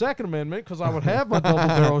like the Second Amendment, because I would have my double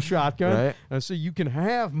barrel shotgun, Right. So you can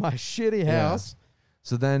have my shitty house.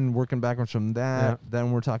 So then working backwards from that,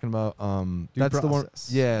 then we're talking about that's the one.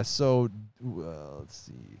 process. Yeah. So let's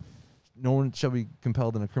see. No one shall be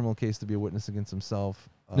compelled in a criminal case to be a witness against himself.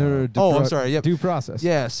 No, I'm sorry. Yep. Due process.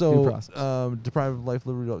 Yeah. Due So process. deprived of life,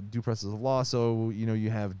 liberty, due process of law. So you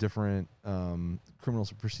have different criminal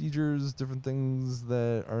procedures, different things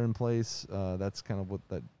that are in place. That's kind of what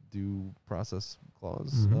that due process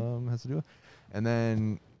clause has to do with. And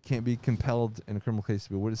then can't be compelled in a criminal case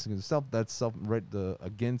to be a witness against self. That's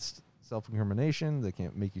against self-incrimination. They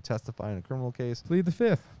can't make you testify in a criminal case. Plead the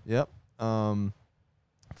fifth. Yep.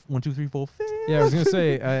 1, 2, 3, 4, 5. Yeah, I was gonna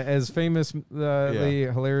say as famously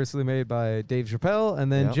hilariously made by Dave Chappelle, and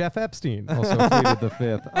then Jeff Epstein also pleaded the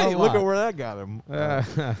fifth. Hey, look at where that got him.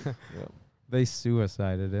 They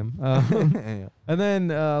suicided him. Yeah. And then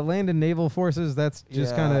land and naval forces. That's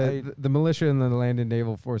just kind of the militia and the land and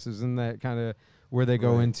naval forces, and that kind of where they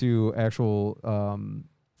go into actual,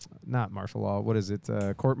 not martial law. What is it?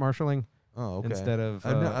 Court martialing. Oh, okay. Instead of,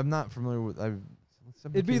 I'm not familiar with.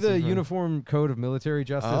 It'd be the Uniform Code of Military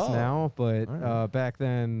Justice now, but right. back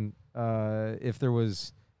then, if there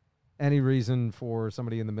was any reason for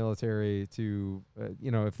somebody in the military to,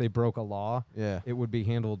 if they broke a law, it would be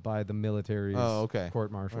handled by the military's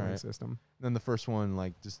court-martialing system. Then the first one,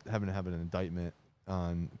 like just having to have an indictment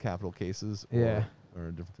on capital cases, or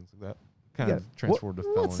different things like that, kind of transferred to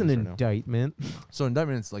felonies. What's an indictment? So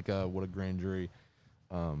indictment is like what a grand jury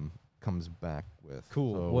comes back with.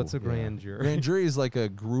 Cool. So, What's a grand jury? Grand jury is like a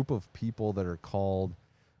group of people that are called.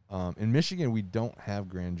 In Michigan, we don't have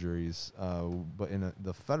grand juries, but in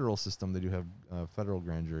the federal system, they do have federal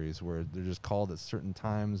grand juries where they're just called at certain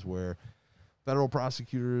times where federal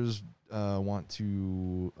prosecutors want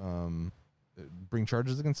to bring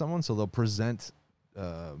charges against someone. So they'll present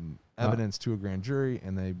evidence to a grand jury,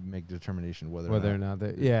 and they make determination whether or not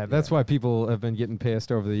they. Yeah, that's why people have been getting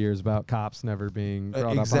pissed over the years about cops never being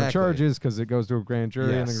brought up on charges, because it goes to a grand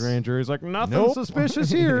jury, and the grand jury's like, nothing suspicious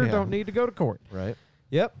here. Don't need to go to court. Right.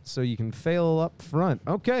 Yep. So you can fail up front.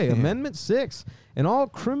 Okay. Amendment 6. In all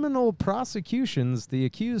criminal prosecutions, the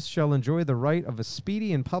accused shall enjoy the right of a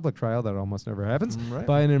speedy and public trial, that almost never happens,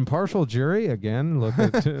 by an impartial jury. Again, look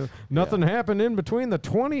at nothing happened in between the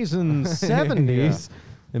 20s and 70s.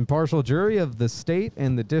 Impartial jury of the state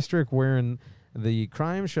and the district wherein the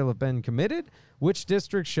crime shall have been committed, which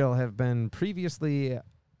district shall have been previously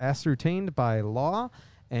ascertained by law,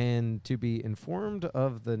 and to be informed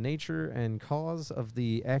of the nature and cause of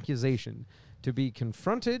the accusation, to be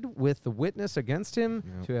confronted with the witness against him,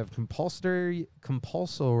 to have compulsory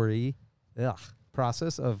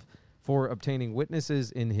process for obtaining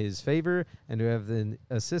witnesses in his favor, and to have the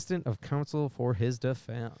assistant of counsel for his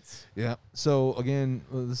defense. Yeah. So again,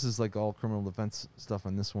 this is like all criminal defense stuff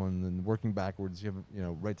on this one. And working backwards, you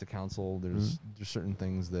have right to counsel. There's certain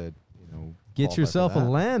things that get yourself a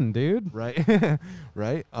LEN, dude. Right.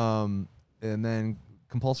 Right. And then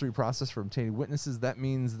compulsory process for obtaining witnesses. That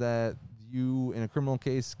means that you, in a criminal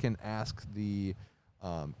case, can ask the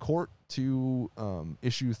court to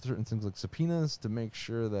issue certain things like subpoenas to make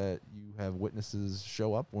sure that you have witnesses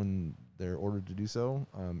show up when they're ordered to do so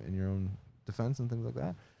in your own defense and things like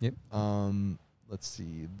that. Yep. Let's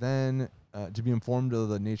see. Then to be informed of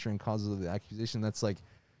the nature and causes of the accusation. That's like,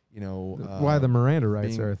 why the Miranda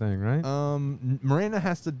rights are a thing, right? Miranda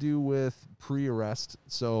has to do with pre-arrest.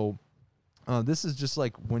 So this is just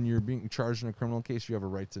like when you're being charged in a criminal case, you have a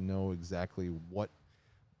right to know exactly what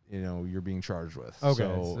you're being charged with. Okay,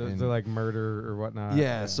 so like murder or whatnot.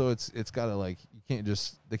 Yeah, so it's got to like,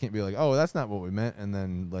 they can't be like, oh, that's not what we meant, and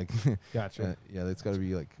then like gotcha. Yeah, it's got to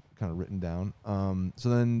be like kind of written down. So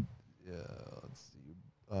then let's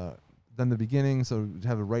see. Then the beginning, so to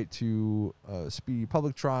have a right to speedy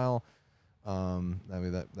public trial.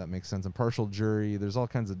 That makes sense. Impartial jury. There's all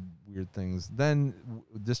kinds of weird things. Then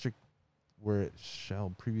district where it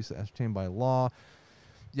shall previously ascertained by law.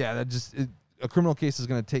 Yeah, a criminal case is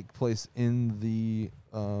going to take place in the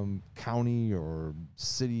county or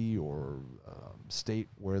city or state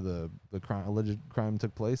where the alleged crime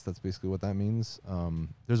took place. That's basically what that means.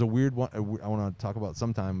 There's a weird one I want to talk about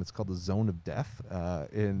sometime. It's called the zone of death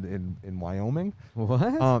in Wyoming.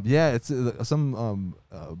 What? Yeah, it's some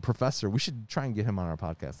professor. We should try and get him on our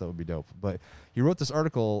podcast. That would be dope. But he wrote this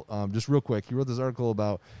article, just real quick. He wrote this article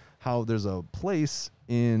about how there's a place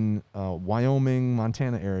in Wyoming,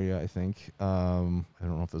 Montana area, I think. I don't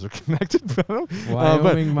know if those are connected.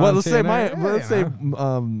 Wyoming, Montana. Let's say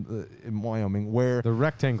in Wyoming, where the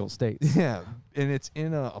rectangle states. Yeah, and it's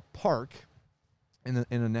in a park, in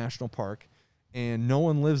a national park, and no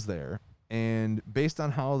one lives there. And based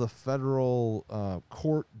on how the federal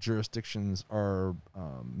court jurisdictions are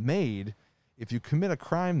made, if you commit a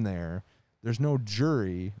crime there, there's no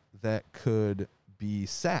jury that could be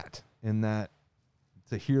sat in that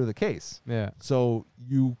to hear the case. Yeah. So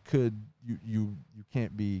you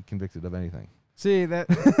can't be convicted of anything. See, that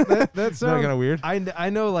sounds kind of weird. I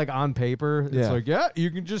know, like on paper, it's like,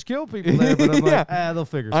 you can just kill people there, but I'm like, they'll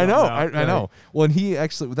figure something out. I know. Well, and he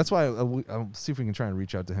actually, that's why I'll see if we can try and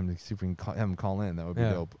reach out to him to see if we can have him call in. That would be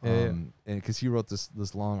dope. And because he wrote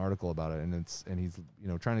this long article about it, and he's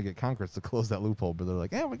trying to get Congress to close that loophole, but they're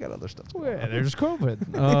like, we got other stuff. Yeah, there's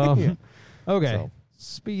COVID. Okay. So,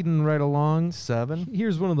 speeding right along. 7.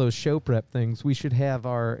 Here's one of those show prep things. We should have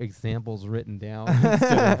our examples written down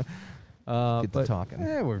instead of get to talking.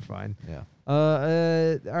 We're fine. Yeah.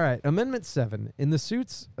 All right. Amendment 7. In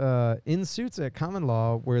suits at common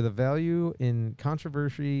law where the value in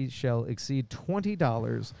controversy shall exceed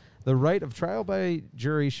 $20, the right of trial by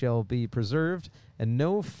jury shall be preserved, and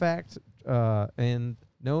no fact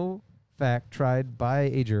tried by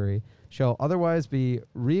a jury shall otherwise be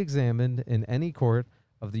re-examined in any court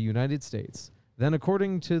of the United States, then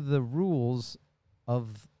according to the rules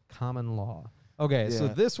of common law. Okay, so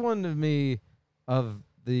this one to me of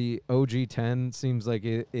the OG 10 seems like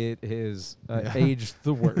it is aged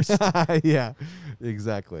the worst. Yeah,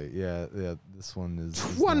 exactly. Yeah, this one is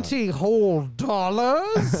 $20 whole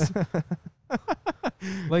dollars.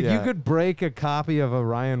 Like you could break a copy of a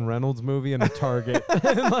Ryan Reynolds movie in a Target,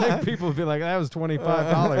 and like people would be like, "That was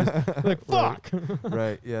 $25." Like fuck.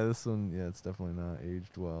 Right. Yeah. This one. Yeah. It's definitely not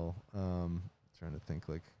aged well. Trying to think.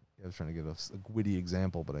 Like I was trying to give a witty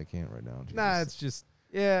example, but I can't right now. Jesus. Nah. It's just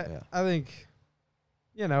I think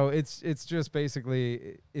it's just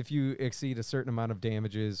basically if you exceed a certain amount of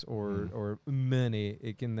damages or money,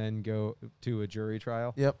 it can then go to a jury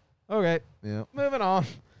trial. Yep. Okay. Yep. Moving on.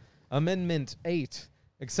 Amendment 8.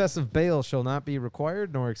 Excessive bail shall not be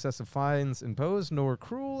required, nor excessive fines imposed, nor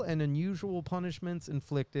cruel and unusual punishments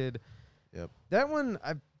inflicted. Yep. That one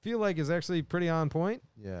I feel like is actually pretty on point.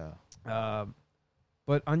 Yeah.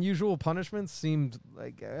 But unusual punishments seemed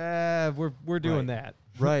like we're doing that.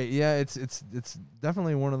 Right. Yeah. It's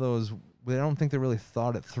definitely one of those. I don't think they really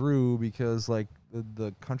thought it through because like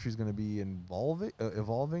the country's going to be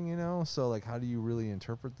evolving, you know. So like, how do you really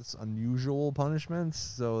interpret this unusual punishments?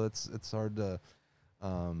 So it's hard to, you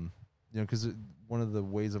know, because one of the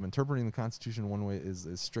ways of interpreting the Constitution, one way is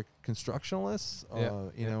strict constructionalists.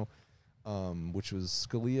 You know. Which was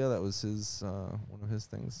Scalia. That was his one of his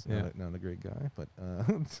things. Yeah. Not a great guy, but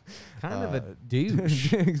kind of a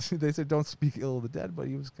douche. They said don't speak ill of the dead, but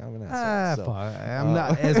he was kind of an asshole. I'm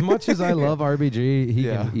not as much as I love RBG. He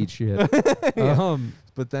can eat shit.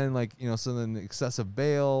 But then like so then excessive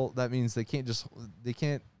bail. That means they can't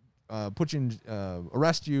put you in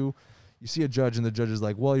arrest you. You see a judge and the judge is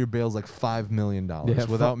like, well, your bail's like $5 million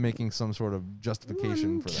without making some sort of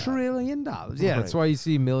justification for that. $1 trillion. Yeah, that's why you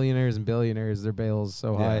see millionaires and billionaires, their bail's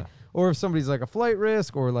so high. Or if somebody's like a flight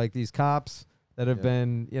risk or like these cops that have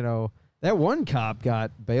been, that one cop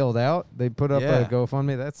got bailed out. They put up a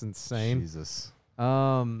GoFundMe. That's insane. Jesus.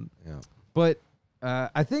 But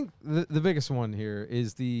I think the biggest one here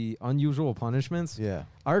is the unusual punishments. Yeah.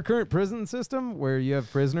 Our current prison system, where you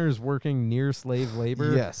have prisoners working near slave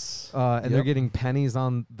labor. Yes. And they're getting pennies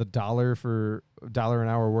on the dollar for $1 an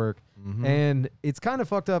hour work. Mm-hmm. And it's kind of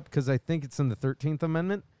fucked up because I think it's in the 13th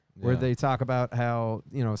Amendment where they talk about how,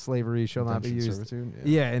 slavery shall not be used. Servitude?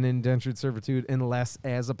 And indentured servitude unless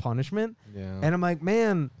as a punishment. Yeah. And I'm like,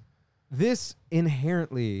 man, this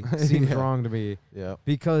inherently seems wrong to me. Yeah.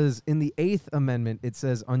 Because in the 8th Amendment, it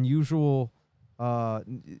says unusual,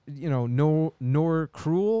 nor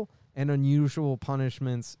cruel and unusual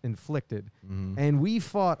punishments inflicted. Mm-hmm. And we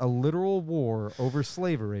fought a literal war over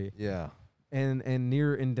slavery. Yeah. And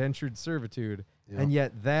near indentured servitude. Yeah. And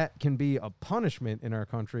yet that can be a punishment in our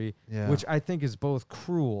country, which I think is both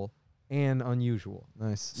cruel and unusual.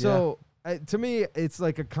 Nice. So to me, it's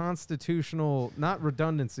like a constitutional, not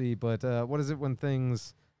redundancy, but what is it when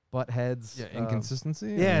things butt heads? Yeah,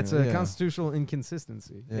 inconsistency? It's a constitutional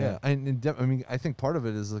inconsistency. Yeah. I mean, I think part of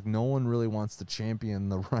it is like no one really wants to champion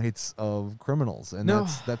the rights of criminals. And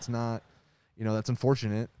that's not... that's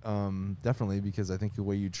unfortunate, definitely, because I think the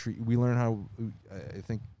way we learn how, I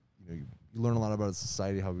think, you learn a lot about a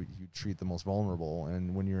society, how you treat the most vulnerable.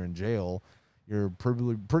 And when you're in jail, you're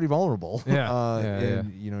pretty vulnerable. And,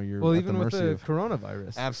 you're at the mercy with the of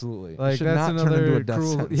coronavirus. Absolutely. Like, should that's not turn into a death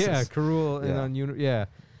cruel, sentence. cruel and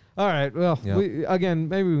All right, well,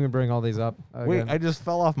 maybe we can bring all these up. Wait, I just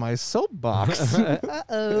fell off my soapbox.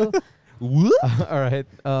 Uh-oh. All right.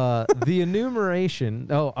 The enumeration.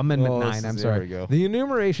 Oh, Amendment 9. I'm sorry. There we go. The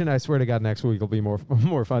enumeration. I swear to God, next week will be more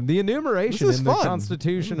fun. The enumeration in the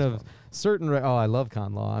Constitution of certain. I love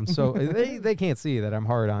con law. I'm so they can't see that I'm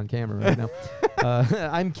hard on camera right now.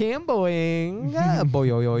 I'm camboing.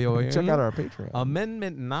 Check out our Patreon.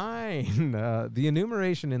 Amendment 9. The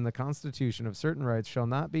enumeration in the Constitution of certain rights shall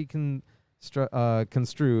not be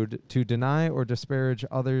construed to deny or disparage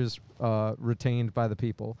others retained by the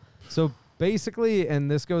people. So basically, and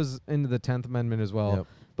this goes into the 10th Amendment as well,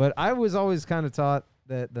 but I was always kind of taught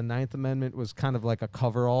that the 9th Amendment was kind of like a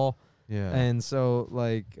coverall. Yeah. And so,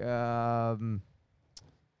 like,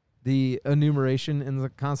 the enumeration in the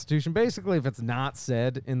Constitution, basically, if it's not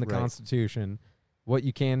said in the Constitution what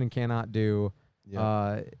you can and cannot do,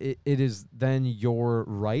 it is then your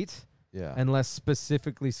right, unless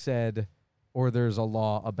specifically said or there's a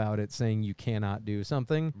law about it saying you cannot do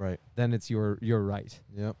something, then it's your right.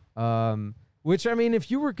 Yep. Which, I mean,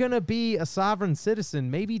 if you were going to be a sovereign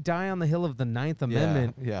citizen, maybe die on the hill of the 9th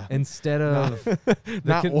Amendment instead of...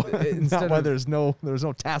 not why there's no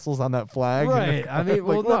tassels on that flag. Right. I mean,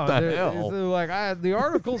 well, what the hell? They're like, the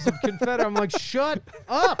Articles of Confederation. I'm like, shut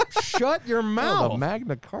up. Shut your mouth. The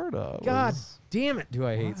Magna Carta. God damn it, do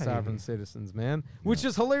I hate sovereign citizens, man. Which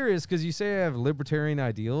is hilarious because you say I have libertarian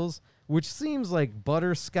ideals, which seems like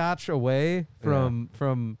butterscotch away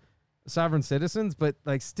from sovereign citizens, but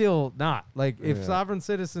like still not. Like if sovereign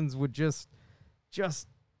citizens would just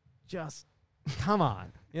come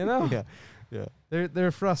on, Yeah.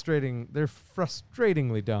 They're frustrating. They're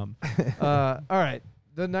frustratingly dumb. All right.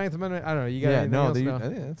 The 9th Amendment, I don't know. You got anything else?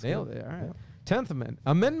 That's nailed it. All right. 10th Amendment.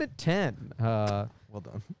 Amendment 10. Well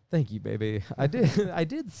done. Thank you, baby. I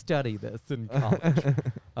did study this in college.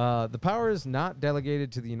 The powers not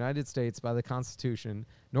delegated to the United States by the Constitution,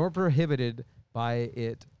 nor prohibited by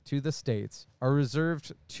it to the states, are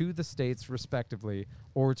reserved to the states respectively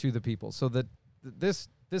or to the people. So that this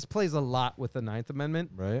this plays a lot with the Ninth Amendment.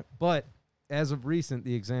 Right. But as of recent,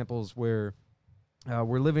 the examples where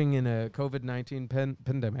we're living in a COVID-19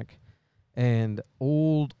 pandemic, and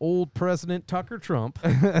old President Tucker Trump,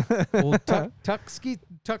 old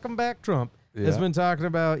Tuck 'em back Trump, has been talking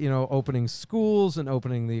about, opening schools and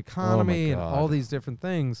opening the economy and all these different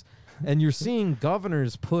things. And you're seeing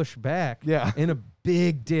governors push back in a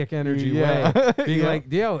big dick energy way, being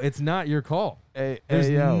like, yo, it's not your call. There's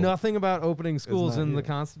nothing about opening schools in the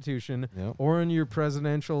Constitution or in your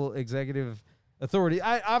presidential executive authority.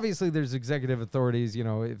 Obviously, there's executive authorities,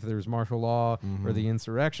 if there's martial law or the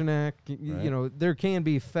Insurrection Act, there can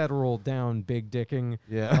be federal down big dicking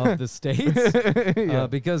of the states.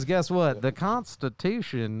 Because guess what? The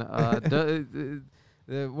Constitution, what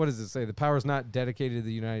does it say? The power is not dedicated to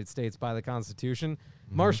the United States by the Constitution.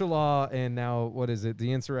 Martial law and now, what is it?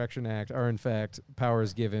 The Insurrection Act are, in fact,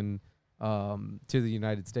 powers given to the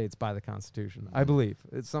United States by the Constitution. I believe.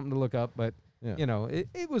 It's something to look up, but...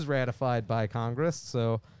 it was ratified by Congress,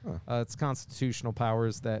 so it's constitutional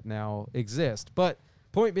powers that now exist. But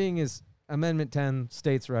point being is Amendment 10,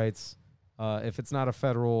 states' rights. If it's not a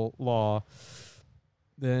federal law,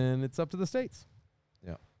 then it's up to the states.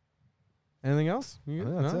 Yeah. Anything else? You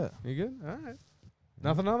good? That's it. You good? All right.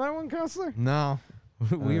 Nothing on that one, Counselor? No.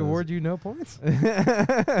 We award you no points?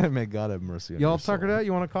 May God have mercy on Y'all your tuckered soul. out?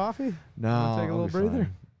 You want a coffee? No. Take a little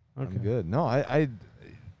breather? Okay. I'm good. No,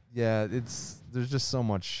 yeah, there's just so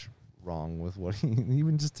much wrong with what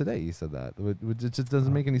even just today he said that. It just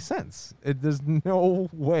doesn't make any sense. There's no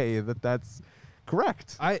way that's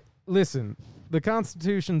correct. Listen, the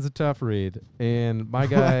Constitution's a tough read, and my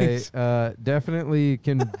guy definitely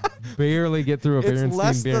can barely get through a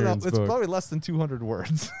Berenstein-Behrens book. It's probably less than 200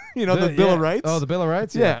 words. the Bill of Rights. Oh, the Bill of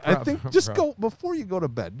Rights? Yeah, I think just go before you go to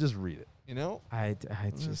bed, just read it, I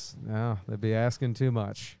just, no, they'd be asking too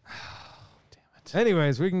much.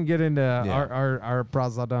 Anyways, we can get into our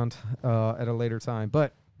Prazadant at a later time.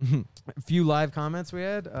 But a few live comments we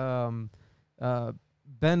had.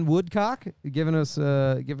 Ben Woodcock giving us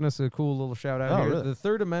a cool little shout out here. Really? The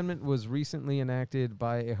Third Amendment was recently enacted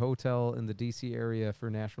by a hotel in the D.C. area for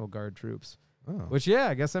National Guard troops. Oh. Which,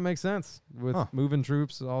 I guess that makes sense. With moving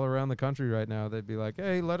troops all around the country right now, they'd be like,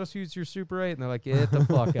 hey, let us use your Super 8. And they're like, get the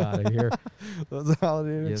fuck out of here. That's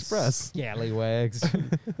Holiday Inn Express. Scallywags.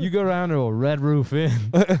 You go around to a Red Roof Inn.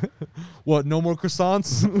 What, no more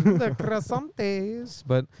croissants? The croissantes.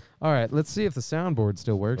 But, all right, let's see if the soundboard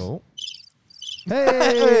still works. Oh.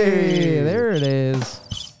 Hey, there it is.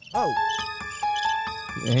 Oh.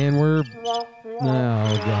 And we're... Oh,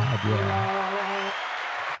 God, yeah.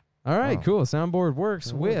 All right, cool. Soundboard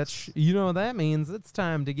works, which, you know what that means. It's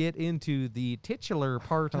time to get into the titular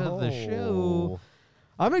part of the show.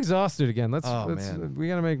 I'm exhausted again. Let's we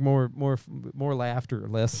got to make more laughter,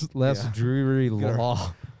 less dreary law.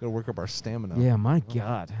 Got to work up our stamina. Yeah, my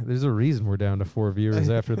God. There's a reason we're down to 4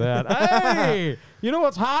 viewers after that. Hey, you know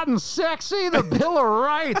what's hot and sexy? The Bill of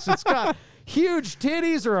Rights. It's got huge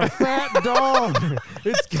titties or a fat dog.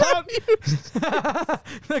 It's got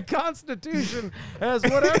the Constitution has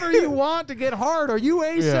whatever you want to get hard. Are you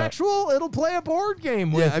asexual? It'll play a board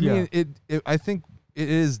game with you. I mean, I think it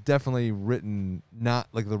is definitely written not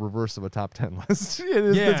like the reverse of a top 10 list.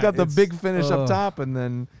 It's got the big finish up top, and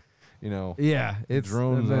then it's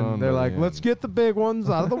drones. And then they're like, let's get the big ones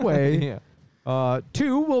out of the way.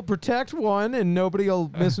 2 will protect 1, and nobody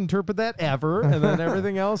will misinterpret that ever. And then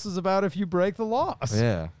everything else is about if you break the laws.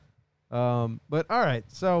 Yeah. But all right,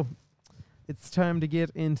 so it's time to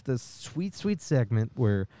get into the sweet segment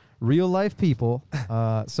where real life people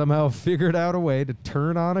somehow figured out a way to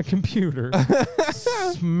turn on a computer,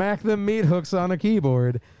 smack the meat hooks on a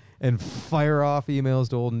keyboard, and fire off emails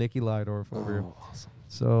to old Nikki Lydorf over here. Awesome.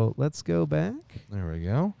 So let's go back. There we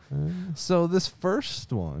go. So this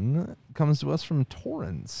first one comes to us from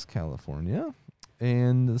Torrance, California.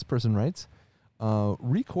 And this person writes,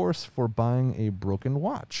 recourse for buying a broken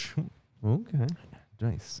watch. Okay.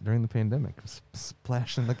 Nice. During the pandemic,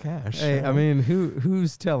 splashing the cash. Hey, I mean,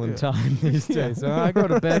 who's telling time these days? I go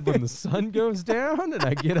to bed when the sun goes down, and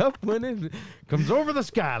I get up when it comes over the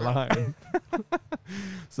skyline.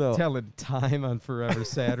 So telling time on Forever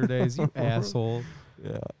Saturdays, you asshole.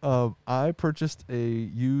 Yeah. I purchased a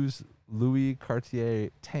used Louis Cartier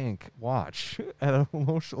tank watch at a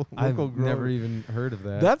local I've never even heard of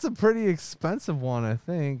that. That's a pretty expensive one, I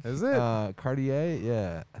think. Is it? Cartier?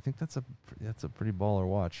 Yeah. I think that's a pretty baller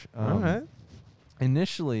watch. All right.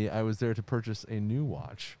 Initially, I was there to purchase a new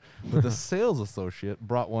watch, but the sales associate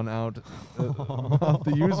brought one out of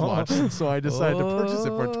the used watch, so I decided to purchase it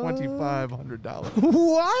for $2,500.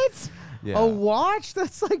 What? Yeah. A watch?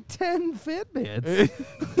 That's like 10 Fitbits.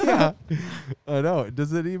 Yeah, I know.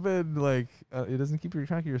 Does it even like? It doesn't keep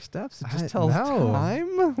track of your steps. It just tells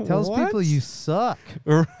time. Tells people What? you suck.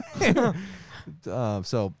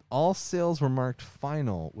 So all sales were marked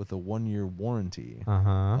final with a 1-year warranty.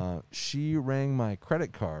 She rang my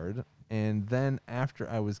credit card, and then after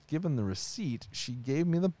I was given the receipt, she gave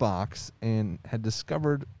me the box and had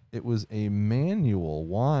discovered it was a manual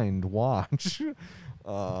wind watch.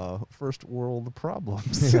 First world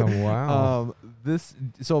problems. Yeah, wow.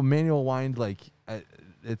 So manual wind, like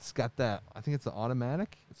it's got that. I think it's the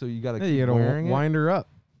automatic. So you got to Yeah, keep you gotta wearing it. wind her up.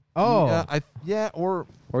 Oh. Or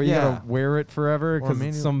You gotta wear it forever because it's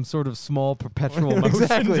manual- some sort of small perpetual motion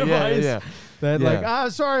Exactly, yeah, device. yeah. That Yeah.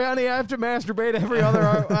 like, sorry, honey, I have to masturbate every other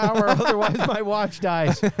hour, otherwise my watch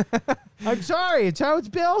dies. I'm sorry, it's how it's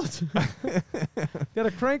built.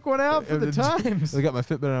 Gotta crank one out for the times. I got my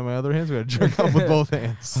Fitbit on my other hands. We gotta jerk off with both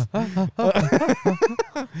hands.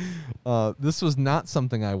 This was not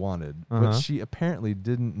something I wanted, but she apparently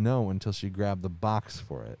didn't know until she grabbed the box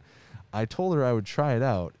for it. I told her I would try it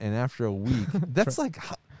out, and after a week, that's like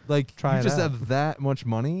Try you it just out. have that much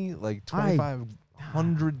money, like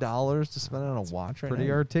 $2,500 to spend on a watch right Pretty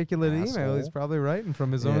now. articulate email. He's Asshole. probably writing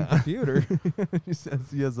from his own Yeah. computer. He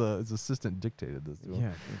says his assistant dictated this to him.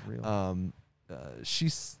 Yeah, for real.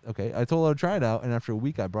 She's okay. I told her to try it out, and after a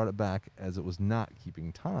week, I brought it back as it was not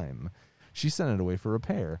keeping time. She sent it away for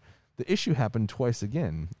repair. The issue happened twice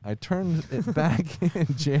again. I turned it back in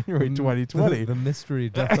January 2020. The mystery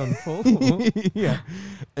doth unfold. Yeah,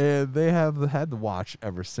 and they have had the watch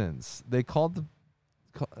ever since. They called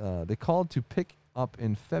to pick up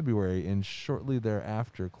in February, and shortly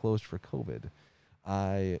thereafter closed for COVID.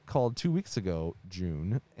 I called 2 weeks ago,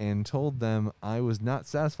 June, and told them I was not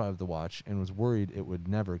satisfied with the watch and was worried it would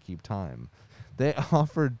never keep time. They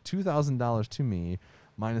offered $2,000 to me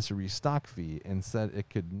minus a restock fee and said it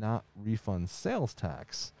could not refund sales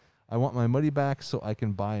tax. I want my money back so I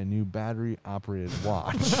can buy a new battery-operated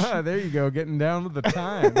watch. There you go, getting down with the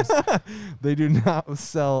times. They do not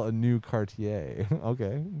sell a new Cartier.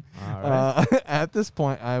 Okay. All right. At this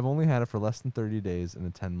point, I've only had it for less than 30 days in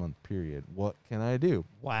a 10-month period. What can I do?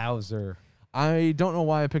 Wowzer. I don't know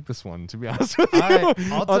why I picked this one, to be honest with you. I'll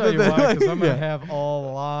tell Other you than, why, because I'm going to yeah. have a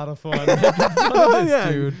lot of fun making fun of this,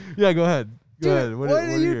 Yeah. dude. Yeah, go ahead. Go Dude, ahead. what what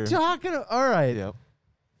are you talking about? All right. Yep.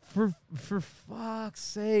 For fuck's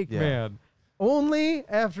sake, Yeah. man. Only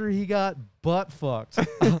after he got butt fucked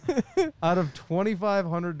out of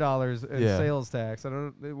 $2,500 in Yeah. sales tax. I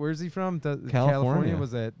don't know. Where's he from? California.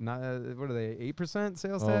 Was it not? What are they? 8%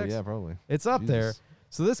 sales Oh, tax? yeah, probably. It's up there. Jesus.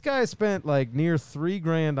 So this guy spent like near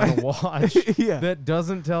 $3,000 on a watch Yeah. that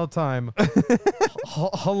doesn't tell time.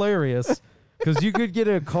 Hilarious. Because you could get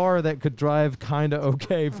a car that could drive kind of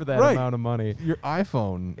okay for that Right. amount of money. Your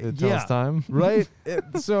iPhone, it tells Yeah. time. Right?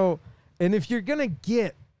 And if you're going to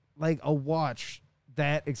get like a watch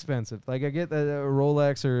that expensive, like I get that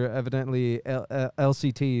Rolex or evidently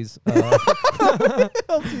LCTs.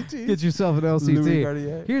 LCT. Get yourself an Louis LCT.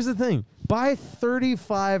 Cartier. Here's the thing. Buy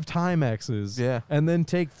 35 Timexes Yeah. and then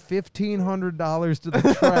take $1,500 to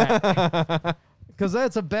the track. Because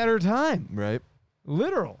that's a better time. Right.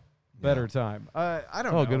 Literal. Better Yeah. time. I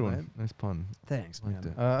don't know. Oh, good man. one. Nice pun. Thanks, Liked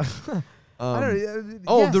man. it. I don't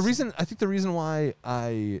Oh, yes. the reason why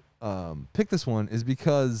I picked this one is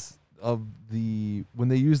because of when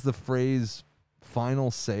they use the phrase final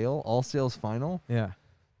sale, all sales final, Yeah.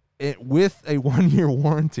 it with a 1-year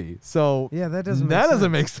warranty. So Yeah, that doesn't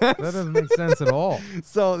make sense. That doesn't make sense at all.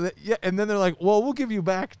 So yeah, and then they're like, "Well, we'll give you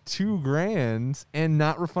back $2,000 and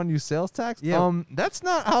not refund you sales tax." Yeah. That's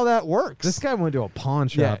not how that works. This guy went to a pawn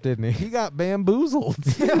shop, Yeah, didn't he? He got bamboozled.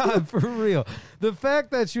 Yeah, for real. The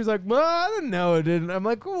fact that she was like, well, I didn't know it didn't. I'm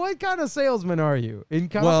like, what kind of salesman are you?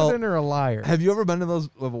 Incompetent or a liar? Have you ever been to those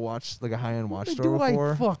of a watch, like a high-end watch store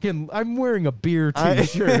before? I'm wearing a beer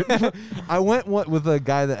t-shirt. I went with a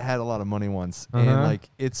guy that had a lot of money once, and Uh-huh. like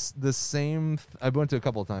it's the same. I went to a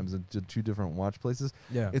couple of times to 2 different watch places.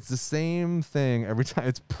 Yeah. It's the same thing every time.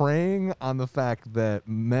 It's preying on the fact that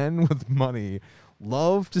men with money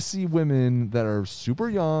love to see women that are super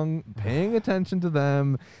young paying attention to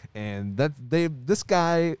them, and this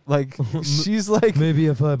guy, like, she's like, Maybe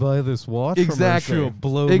if I buy this watch exactly, from her, she'll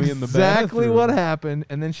blow me in the exactly bathroom. what happened.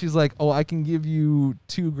 And then she's like, oh, I can give you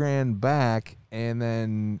 $2,000 back, and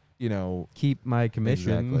then Keep my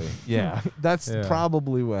commission. Exactly. Yeah, that's Yeah.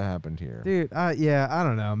 probably what happened here. Dude, yeah, I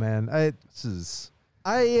don't know, man. This is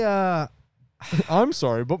I I'm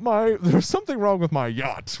sorry, but there's something wrong with my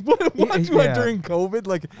yacht. What do I during COVID?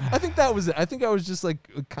 Like, I think that was it. I think I was just like,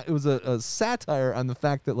 it was a satire on the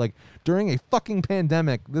fact that like during a fucking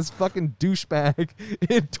pandemic, this fucking douchebag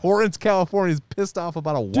in Torrance, California, is pissed off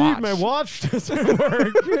about a watch. Dude, my watch doesn't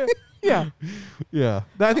work. Yeah.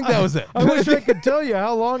 I think that was it. I wish I could tell you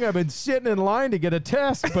how long I've been sitting in line to get a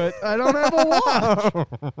test, but I don't have a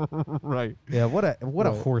watch. Right. Yeah, what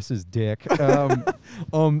a horse's dick.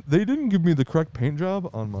 They didn't give me the correct paint job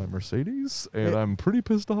on my Mercedes, and I'm pretty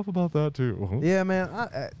pissed off about that too. Yeah, man.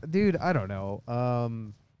 Dude, I don't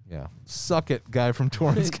know. Yeah. Suck it, guy from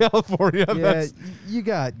Torrance, California. Yeah, you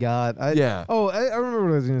got God. Yeah. Oh, I remember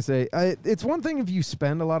what I was going to say. It's one thing if you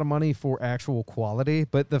spend a lot of money for actual quality,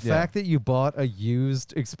 but the fact that you bought a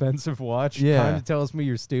used, expensive watch kind of tells me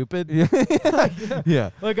you're stupid. Yeah.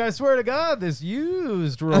 Like, I swear to God, this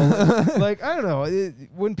used Rolex. Like, I don't know.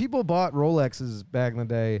 When people bought Rolexes back in the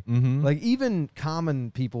day, like, even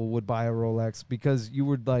common people would buy a Rolex because you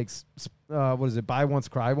would, like, what is it, buy once,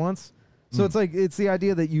 cry once? So it's like, it's the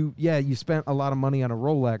idea that you spent a lot of money on a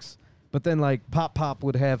Rolex, but then like Pop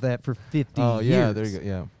would have that for 50 years. Yeah, there you go.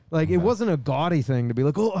 Yeah. Like it wasn't a gaudy thing to be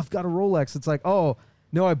like, oh, I've got a Rolex. It's like, oh,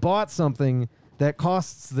 no, I bought something that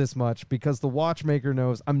costs this much because the watchmaker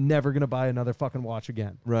knows I'm never going to buy another fucking watch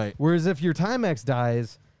again. Right. Whereas if your Timex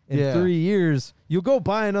dies in 3 years, you'll go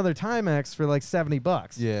buy another Timex for like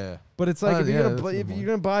 $70. Yeah. But it's like if you're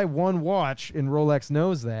gonna buy one watch and Rolex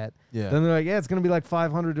knows that, then they're like, yeah, it's gonna be like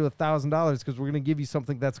 $500 to $1,000 because we're gonna give you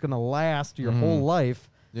something that's gonna last your whole life,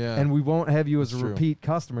 and we won't have you as a repeat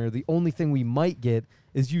customer. The only thing we might get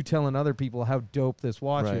is you telling other people how dope this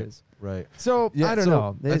watch is. Right. So I don't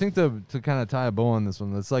know. I think to kind of tie a bow on this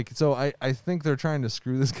one, it's like, so I think they're trying to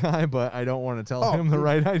screw this guy, but I don't want to tell him the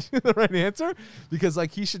right answer because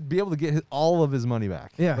like he should be able to get all of his money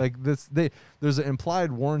back. Yeah. Like there's an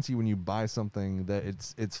implied warranty when you buy something that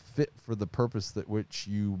it's fit for the purpose that which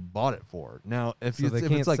you bought it for. Now if they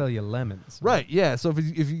can't it's like, sell you lemons. Right. Yeah. So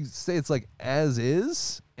if you say it's like as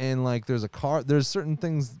is and like there's certain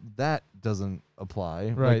things that doesn't apply,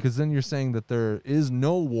 right? Because then you're saying that there is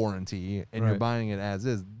no warranty and you're buying it as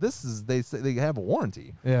is. They say they have a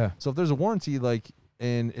warranty. Yeah. So if there's a warranty, like,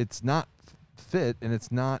 and it's not fit and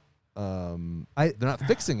it's not, they're not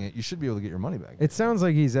fixing it, you should be able to get your money back. It sounds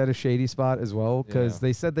like he's at a shady spot as well because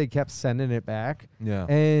they said they kept sending it back. Yeah.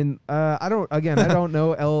 And I don't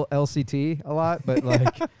know LCT a lot, but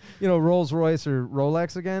like, Rolls Royce or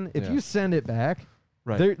Rolex again, if you send it back,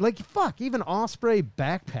 they're like, fuck, even Osprey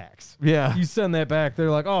backpacks. Yeah. You send that back, they're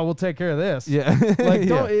like, oh, we'll take care of this. Yeah. Like,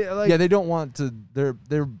 they don't want to,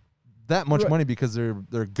 they're that much money because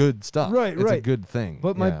they're good stuff. Right, it's a good thing.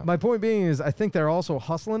 But my point being is I think they're also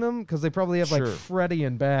hustling them because they probably have like Freddie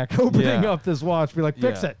in back opening up this watch, be like,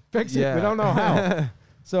 fix it. We don't know how.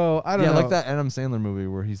 So I don't know. Yeah, like that Adam Sandler movie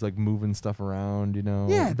where he's like moving stuff around,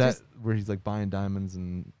 Yeah. Where he's like buying diamonds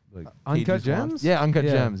and like Uncut Gems? Yeah, Uncut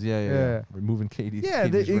Gems. Yeah. Removing Katie's. Yeah,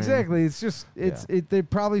 exactly. It's just they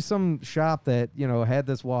probably some shop that had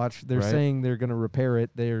this watch. They're saying they're gonna repair it.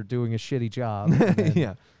 They're doing a shitty job.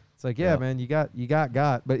 Yeah, it's like man, you got,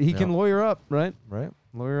 but he can lawyer up, right? Right,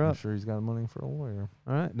 lawyer up. I'm sure he's got money for a lawyer.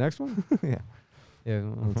 All right, next one. Yeah.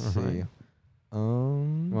 Let's see.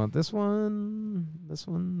 You want this one? This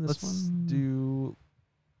one? Let's one?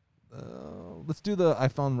 Let's do the I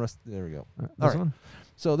found rest. There we go. This one.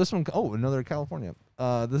 So this one, another California.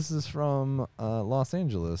 This is from Los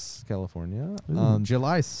Angeles, California.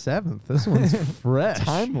 July 7th. This one's fresh.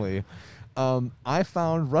 Timely. I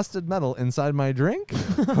found rusted metal inside my drink?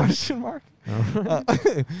 Question mark.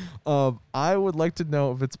 I would like to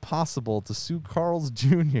know if it's possible to sue Carl's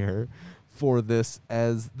Jr. for this,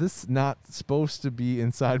 as this not supposed to be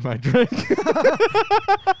inside my drink.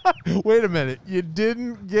 Wait a minute, you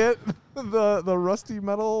didn't get the rusty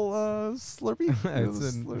metal Slurpee?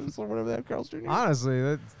 Or whatever they have, Carl's Jr. Honestly,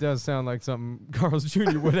 that does sound like something Carl's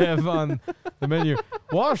Jr. would have on the menu.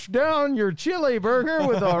 Wash down your chili burger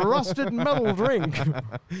with a rusted metal drink.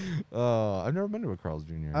 I've never been to a Carl's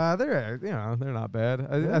Jr. They're not bad.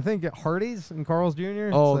 I think at Hardee's and Carl's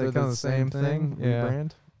Jr. Oh, they're kind of the same thing. Yeah.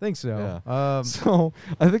 Rebrand. Think so. Yeah. So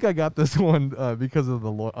I think I got this one because of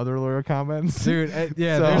the other lawyer comments, dude.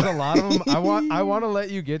 There's a lot of them. I want to let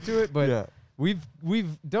you get to it, but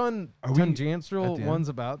we've done tangential ones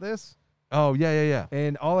about this. Oh yeah.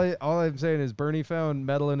 And all I'm saying is Bernie found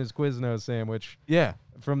metal in his Quiznos sandwich. Yeah,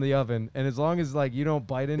 from the oven, and as long as like you don't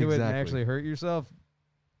bite into it and actually hurt yourself,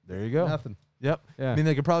 there you go. Nothing. Yep. Yeah. I mean,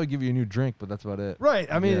 they could probably give you a new drink, but that's about it. Right.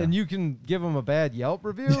 I mean, Yeah. and you can give them a bad Yelp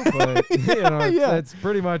review, but Yeah. that's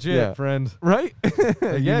pretty much it, Yeah. friend. Right?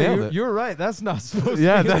 You're right. That's not supposed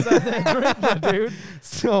Yeah, to be inside that drink, dude.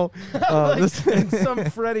 So, Like, and some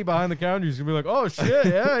Freddy behind the counter is gonna be like, "Oh shit,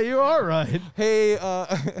 yeah, you are right." hey,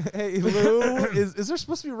 hey, Lou, is there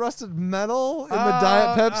supposed to be rusted metal in the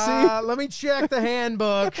Diet Pepsi? Let me check the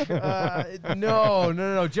handbook.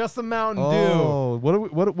 No, just the Mountain Dew. Oh,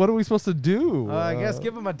 what are we supposed to do? I guess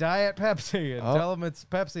give him a Diet Pepsi and tell him it's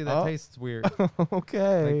Pepsi that tastes weird,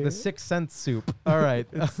 Okay. like the 6 cent soup. All right.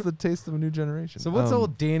 It's the taste of a new generation. So what's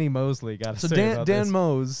old Danny Mosley got to So say about Dan this?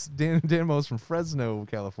 Mose, Dan Mose from Fresno,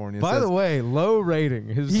 California. By says the way, low rating.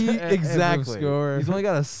 His exactly. score. He's only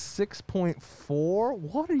got a 6.4.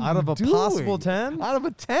 What are you Out of a doing? possible 10? Out of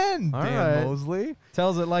a 10, All Dan right. Mosley.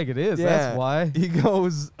 Tells it like it is. That's why. He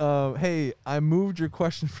goes, hey, I moved your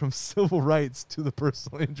question from civil rights to the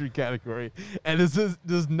personal injury category, and this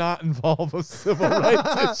does not involve a civil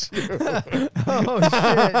rights issue. Oh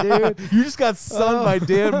shit, dude. You just got sunned by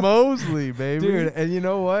Dan Mosley, baby. Dude, and you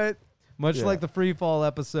know what? Much Yeah. like the free fall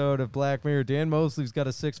episode of Black Mirror, Dan Mosley's got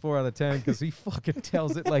a 6.4 out of 10 because he fucking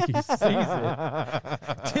tells it like he sees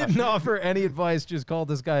it. Didn't offer any advice, just called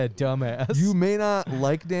this guy a dumbass. You may not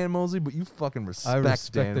like Dan Mosley, but you fucking I respect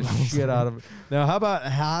respect Dan the Mosley. shit out of him. Now, how about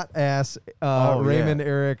hot ass Raymond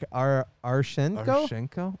Eric Arshenko?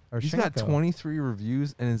 Arshenko? He's got Arshenko. 23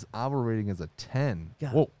 reviews, and his Avro rating is a 10.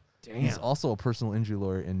 God Whoa. Damn. He's also a personal injury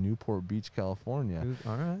lawyer in Newport Beach, California. Dude,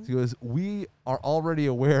 all right. He goes, we are already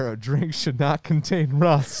aware a drink should not contain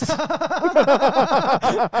rust.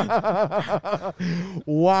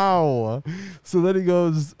 Wow. So then he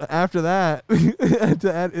goes, after that,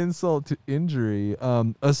 to add insult to injury,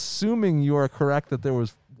 assuming you are correct that there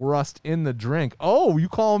was rust in the drink. Oh, you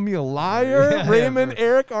call me a liar, Yeah, Raymond yeah,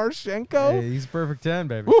 Eric Arshenko? Hey, he's perfect 10,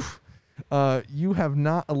 baby. Woof. You have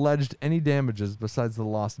not alleged any damages besides the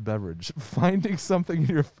lost beverage. Finding something in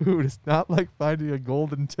your food is not like finding a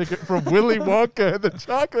golden ticket from Willy Wonka in the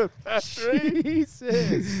chocolate factory.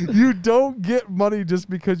 Jesus. You don't get money just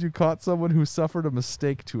because you caught someone who suffered a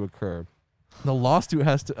mistake to occur. The lawsuit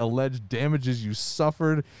has to allege damages you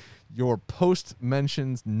suffered. Your post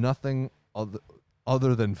mentions nothing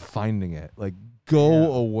other than finding it. Like,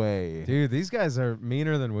 go away. Dude, these guys are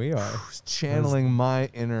meaner than we are. Channeling my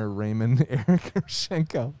inner Raymond Eric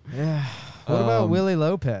Arshenko. Yeah. What about Willie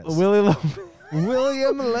Lopez? Willie Lopez.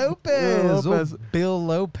 William Lopez. Lopez. Oh, Bill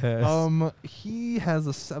Lopez. He has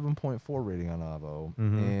a 7.4 rating on Avo,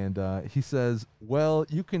 Mhm. and he says, "Well,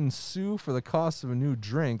 you can sue for the cost of a new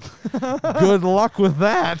drink. Good luck with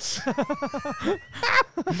that."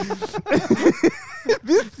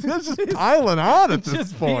 This is just piling on at this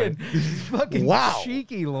Just point. being fucking Wow.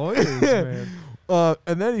 cheeky lawyers, man.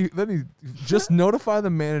 And then he just notify the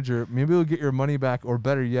manager. Maybe we'll get your money back, or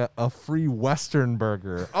better yet, a free Western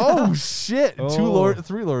burger. Oh shit! Oh.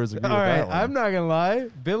 3 lawyers agree All with right, that one. I'm not gonna lie.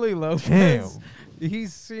 Billy Lopez. Damn. He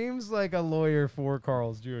seems like a lawyer for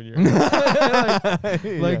Carl's Jr. like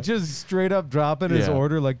Yeah. just straight up dropping his Yeah.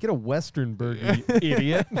 order, like, get a Western burger, you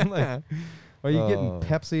idiot. Like, why are you getting Oh.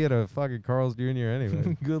 Pepsi at a fucking Carl's Jr.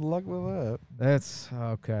 anyway? Good luck with that. That's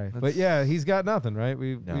okay. But That's- yeah, he's got nothing, right?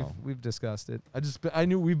 No. We've discussed it. I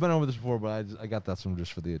knew we've been over this before, but I got that one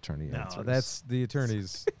just for the attorney. answers. That's the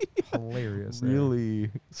attorney's hilarious. there.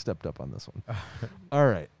 really stepped up on this one. All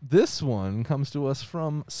right, this one comes to us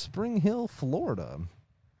from Spring Hill, Florida.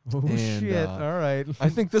 Oh And, shit! All right. I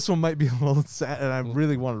think this one might be a little sad, and I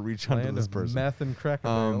really want to reach out to Land this of person. meth and cracker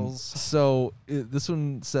barrels. So this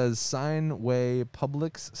one says Signway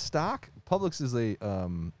Publix stock. Publix is a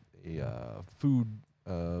food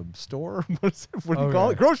store. What is it? What do you call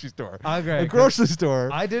Okay. it? Grocery store. Okay, A grocery store.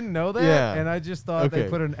 I didn't know that, Yeah. and I just thought they Okay.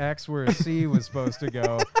 put an X where a C was supposed to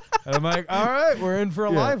go. And I'm like, all right, we're in for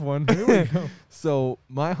a Yeah. live one. Here we go. So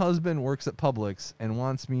my husband works at Publix and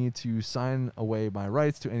wants me to sign away my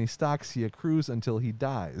rights to any stocks he accrues until he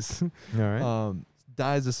dies. All right.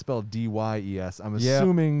 Dies is spelled D-Y-E-S. I'm Yeah.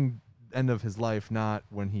 assuming end of his life, not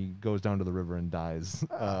when he goes down to the river and dies.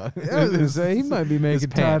 I was gonna say, he might be making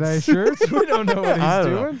tie-dye pants. shirts. We don't know what I he's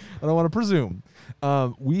don't know. doing. I don't want to presume.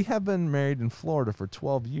 We have been married in Florida for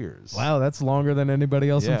 12 years. Wow, that's longer than anybody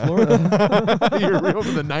else Yeah. in Florida. You're real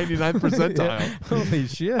to the 99th percentile. Holy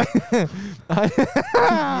shit. you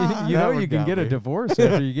That know one you can got get a me. divorce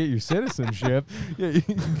after you get your citizenship. Yeah, you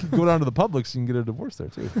can go down to the Publix, you can get a divorce there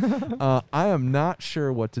too. I am not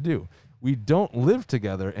sure what to do. We don't live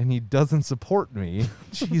together, and he doesn't support me.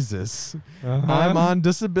 Jesus. I'm on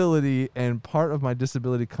disability, and part of my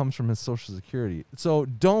disability comes from his Social Security. So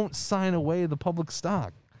don't sign away the public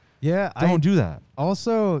stock. Yeah, Don't do that.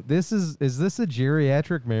 Also, is this a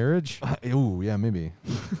geriatric marriage? Oh, yeah, maybe.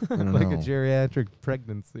 I don't Like know. a geriatric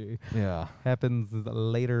pregnancy Yeah. happens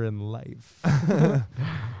later in life.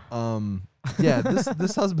 Yeah,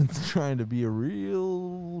 this husband's trying to be a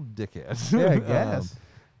real dickhead. Yeah, I guess.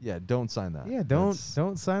 Yeah, don't sign that. Yeah, don't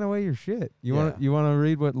sign away your shit. You want Yeah. to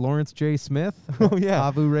read what Lawrence J. Smith? Oh, yeah.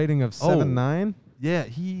 Avu rating of 7.9. Yeah,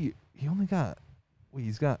 he only got. Wait,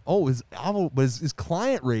 he's got. Oh, but his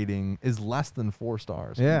client rating is less than 4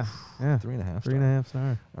 stars. Yeah, yeah. 3.5. 3.5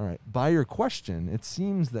 star. All right. By your question, it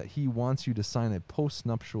seems that he wants you to sign a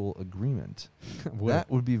post-nuptial agreement. That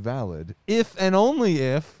would be valid if and only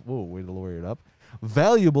if. Whoa, way to lawyer it up.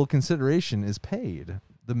 Valuable consideration is paid.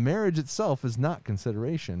 The marriage itself is not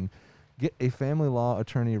consideration. Get a family law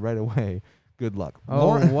attorney right away. Good luck.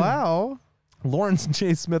 Oh, wow. Lawrence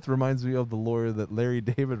J. Smith reminds me of the lawyer that Larry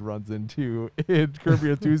David runs into in Curb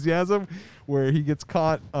Your Enthusiasm, where he gets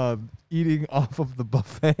caught eating off of the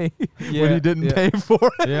buffet when he didn't pay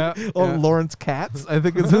for it. Yeah. Lawrence Katz, I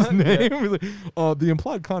think is his name. He's like, the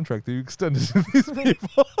implied contract that you extended to these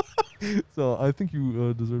people. So I think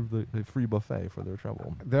you deserve the free buffet for their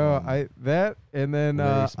trouble. No, and then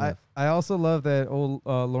Larry Smith. I also love that old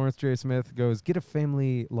Lawrence J. Smith goes, get a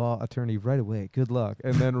family law attorney right away. Good luck.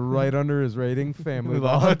 And then right under his rating, family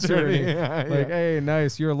law attorney. Yeah, Like, hey,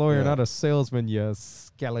 nice. You're a lawyer, Yeah. not a salesman, you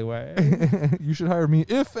scallywag. You should hire me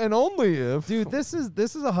if and only if. Dude, this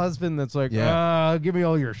is a husband that's like, Yeah. give me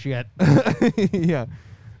all your shit. Yeah.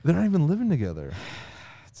 They're not even living together.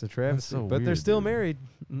 It's a travesty. so but they're weird, still dude. married.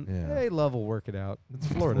 Yeah. Hey, love will work it out. It's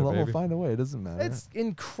Florida, Love will baby. find a way. It doesn't matter. It's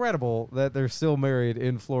incredible that they're still married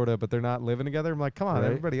in Florida, but they're not living together. I'm like, come on, Right?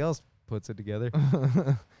 everybody else puts it together.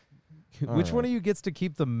 All Which one right. of you gets to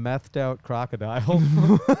keep the methed out crocodile?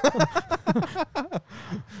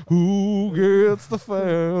 Who gets the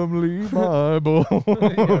family Bible?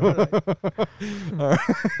 All right.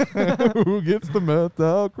 Who gets the methed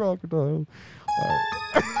out crocodile?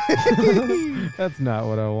 That's not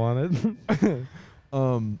what I wanted.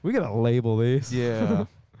 We gotta label these. Yeah.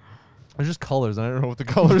 They're just colors. I don't know what the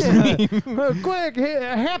colors Yeah. mean. Quick,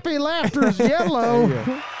 happy laughter's yellow.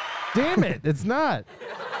 Yeah. Damn it, it's not.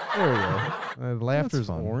 There we go. Laughter's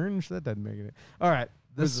fun. orange. That doesn't make it. All right.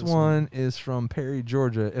 This one is from Perry,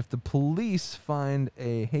 Georgia. If the police find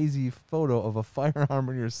a hazy photo of a firearm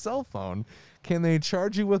on your cell phone, can they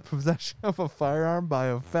charge you with possession of a firearm by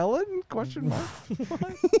a felon? Question mark.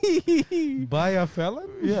 By a felon?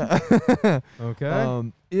 Yeah.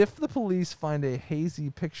 Okay. If the police find a hazy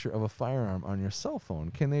picture of a firearm on your cell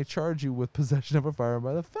phone, can they charge you with possession of a firearm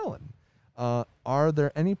by the felon? Are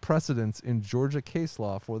there any precedents in Georgia case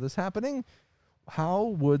law for this happening? How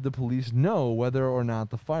would the police know whether or not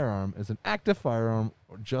the firearm is an active firearm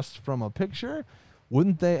or just from a picture?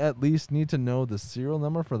 Wouldn't they at least need to know the serial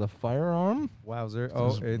number for the firearm? Wowzer.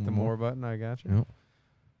 Oh, hit the more button. I got you. Yep.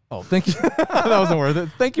 Oh, thank you. That wasn't worth it.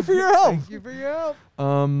 Thank you for your help. Thank you for your help.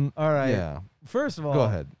 All right. Yeah. First of all, Go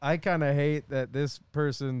ahead. I kind of hate that this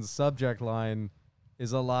person's subject line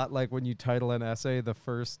is a lot like when you title an essay, the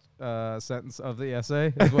first sentence of the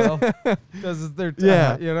essay as well. Because they're,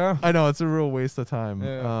 Yeah. you know? I know, it's a real waste of time.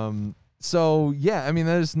 Yeah. So, yeah, I mean,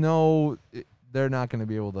 they're not going to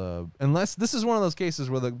be able to, unless this is one of those cases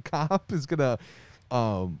where the cop is going to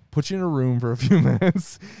put you in a room for a few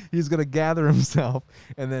minutes. He's going to gather himself,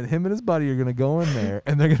 and then him and his buddy are going to go in there,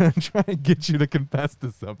 and they're going to try and get you to confess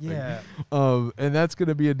to something. Yeah. And that's going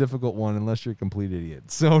to be a difficult one unless you're a complete idiot.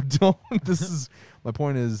 So my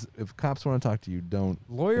point is, if cops want to talk to you, don't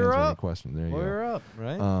Lawyer answer any up. question. There you Lawyer up,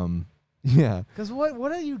 right? go. Yeah. Because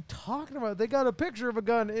what are you talking about? They got a picture of a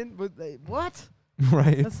gun in, but what?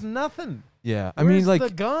 Right. That's nothing. Yeah. I Where's mean, like,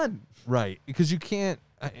 the gun? right. Because you can't,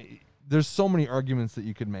 there's so many arguments that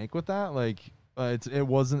you could make with that. Like, it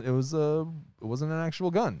wasn't an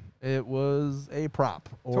actual gun. It was a prop,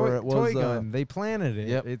 or it was toy gun. They planted it.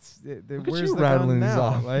 Yep. Look at where's you the rattling gun these now?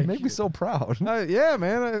 off. Like, Make me so proud. yeah,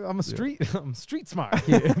 man. I'm street smart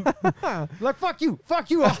kid. Like fuck you.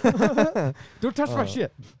 Don't touch my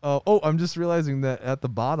shit. I'm just realizing that at the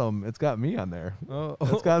bottom it's got me on there. Oh,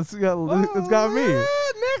 It's got me.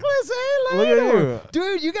 Nicholas A. Look at you.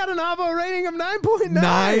 Dude. You got an Avo rating of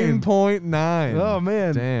 9.9. 9.9. Oh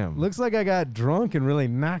man, Damn. Looks like I got drunk and really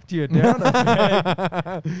knocked you down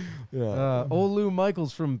a bit. Yeah. Old Lou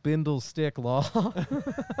Michaels from Bindle Stick Law.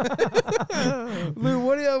 Lou,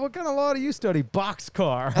 what kind of law do you study?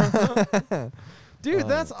 Boxcar. Dude,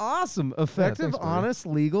 that's awesome. Effective, thanks, buddy. honest,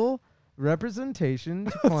 legal representation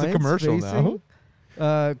to a clients commercial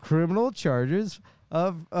facing criminal charges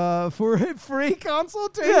of for a free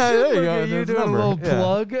consultation. Yeah, there you Look go. at you There's doing a number. little Yeah.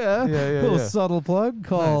 plug, Yeah, little yeah. subtle plug.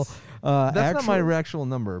 Call That's not my actual- actual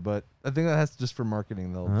number, but I think that has just for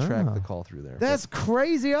marketing. They'll track the call through there. That's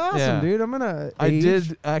crazy awesome, Yeah. dude. I'm gonna. I age-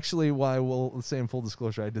 did actually. Why? Well, say in full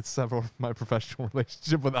disclosure, I did several of my professional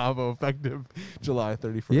relationship with Avo effective July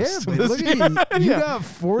 31st. Yeah, but this look year. at you. You Yeah. got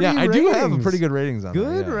 40 Yeah, I do have a ratings. pretty good ratings on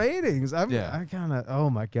Good that. Yeah. ratings. I Yeah. kind of. Oh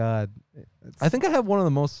my god. I think I have one of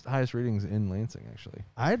the most highest ratings in Lansing, actually.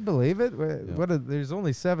 I'd believe it. There's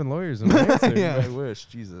only 7 lawyers in Lansing. Yeah, I wish.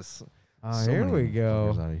 Jesus. Oh, So here many we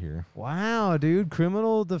go. fuckers out of here. Wow, dude.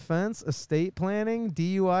 Criminal defense, estate planning,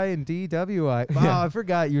 DUI, and DWI. Wow, Yeah. I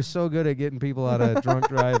forgot you're so good at getting people out of drunk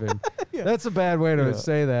driving. Yeah. That's a bad way to Yeah.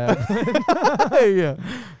 say that. Yeah.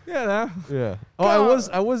 Yeah. Yeah. Oh,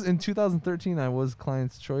 I was in 2013. I was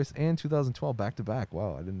Client's Choice and 2012 back to back.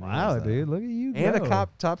 Wow, I didn't. Wow, realize that. dude. Look at you And go. a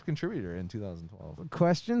top contributor in 2012.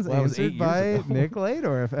 Questions Well, that was 8 answered years by ago. Nick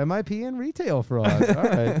Ladorf, MIP and retail fraud. All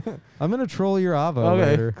right. I'm going to troll your Avo Okay,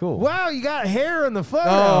 later. cool. Wow, you got hair in the photo.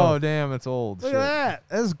 Oh, damn, it's old. Look Shit. at that.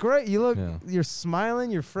 That's great. You look, Yeah. you're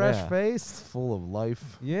smiling, you're fresh Yeah. It's faced. full of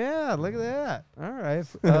life. Yeah, look at that. All right.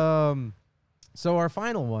 So our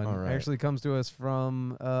final one All right. actually comes to us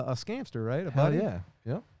from a scamster, right? A Hell buddy? yeah.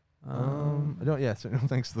 Yep. I don't. Yeah. So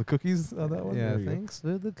thanks to the cookies on that one. yeah, There you go. thanks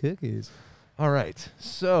for the cookies. All right.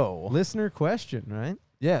 So Listener question, right?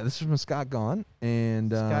 yeah, this is from Scott Gone,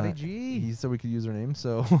 and Scotty G. he said we could use our name,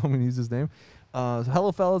 so I'm gonna use his name. So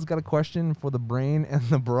hello, fellas. Got a question for the brain and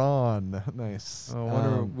the brawn. Nice. I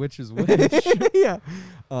wonder which is which. Yeah.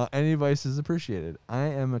 Any advice is appreciated. I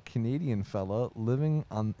am a Canadian fella living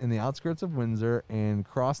in the outskirts of Windsor and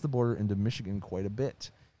cross the border into Michigan quite a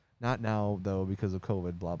bit. Not now, though, because of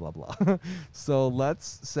COVID, blah, blah, blah. So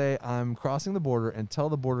let's say I'm crossing the border and tell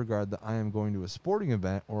the border guard that I am going to a sporting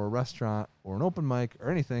event or a restaurant or an open mic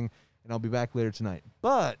or anything, and I'll be back later tonight.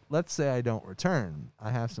 But let's say I don't return.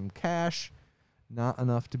 I have some cash, not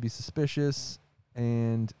enough to be suspicious,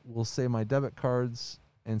 and we'll say my debit cards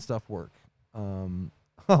and stuff work.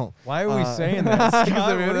 Why are we saying that? 'cause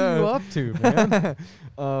Scott, I mean, what are you up to, man?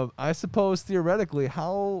 I suppose theoretically,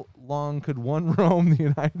 how long could one roam the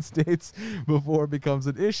United States before it becomes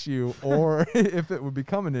an issue, or if it would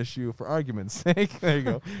become an issue for argument's sake? There you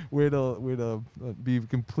go. Way to be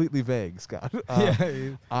completely vague, Scott.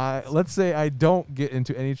 Let's say I don't get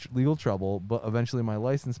into any legal trouble, but eventually my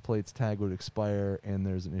license plate's tag would expire and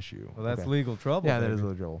there's an issue. Well, that's Okay. legal trouble. Yeah, that is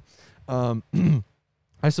legal trouble.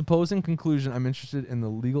 I suppose in conclusion, I'm interested in the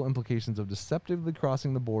legal implications of deceptively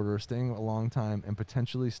crossing the border, staying a long time, and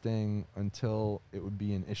potentially staying until it would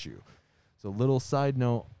be an issue. So little side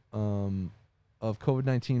note of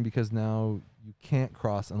COVID-19, because now you can't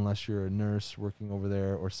cross unless you're a nurse working over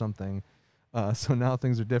there or something. So now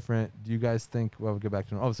things are different. Do you guys think, well, we'll get back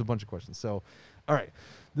to it's a bunch of questions. So, all right,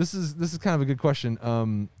 this is kind of a good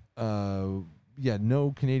question. Yeah,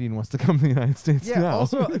 no Canadian wants to come to the United States Yeah, now.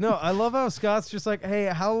 also, no, I love how Scott's just like, hey,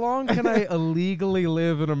 how long can I illegally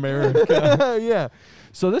live in America? Yeah.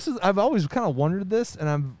 So I've always kind of wondered this,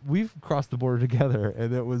 and we've crossed the border together,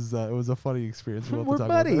 and it was a funny experice. We'll have to We're talk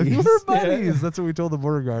about that. buddies. We're buddies. Yeah. That's what we told the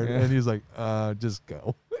border guard, Yeah. and he was like, just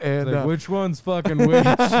go. And Like, which one's fucking which?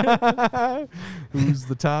 who's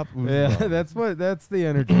the top? Who's the Yeah, bottom? that's the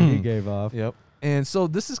energy he gave off. Yep. And so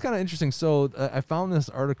this is kind of interesting. So I found this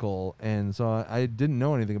article, and so I didn't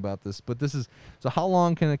know anything about this, but this is so how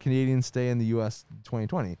long can a Canadian stay in the U.S.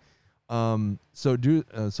 2020? So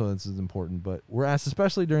this is important, but we're asked,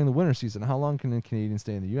 especially during the winter season, how long can a Canadian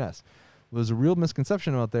stay in the U.S.? Well, there's a real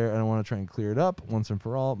misconception out there, and I want to try and clear it up once and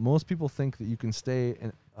for all. Most people think that you can stay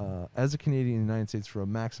as a Canadian in the United States for a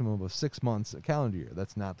maximum of 6 months a calendar year.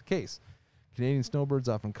 That's not the case. Canadian snowbirds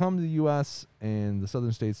often come to the U.S. and the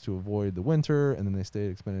southern states to avoid the winter, and then they stay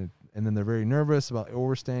expanded, and then they're very nervous about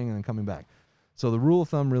overstaying and then coming back. So the rule of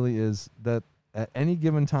thumb really is that at any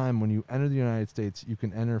given time when you enter the United States, you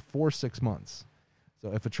can enter for 6 months.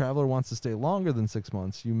 So if a traveler wants to stay longer than 6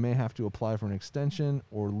 months, you may have to apply for an extension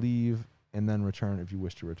or leave and then return if you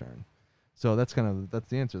wish to return. So that's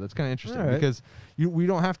the answer. That's kind of interesting All right. because we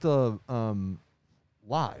don't have to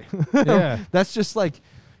lie. Yeah. That's just like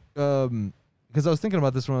because I was thinking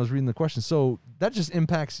about this when I was reading the question. So that just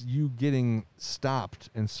impacts you getting stopped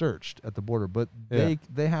and searched at the border, but they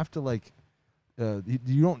have to like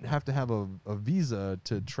you don't have to have a visa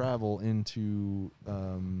to travel into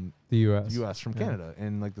The U.S. U.S. from Canada,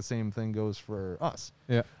 and like the same thing goes for us.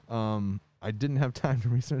 Yeah. I didn't have time to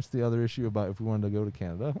research the other issue about if we wanted to go to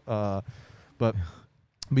Canada, but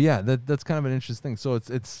yeah, that's kind of an interesting thing. So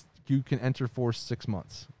it's you can enter for 6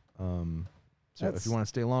 months. So if you want to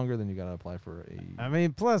stay longer, then you got to apply for a. I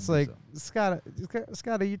mean, plus, like, visa.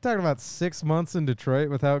 Scotty, you're talking about 6 months in Detroit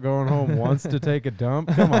without going home once to take a dump?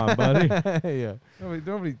 Come on, buddy. Yeah.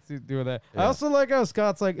 Nobody's doing that. Yeah. I also like how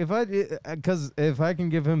Scott's like, because if I can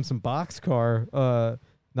give him some boxcar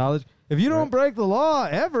knowledge, if you don't break the law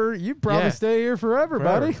ever, you'd probably stay here forever,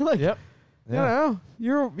 buddy. Like, Yep. you know,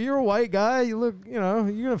 you're a white guy. You look, you know,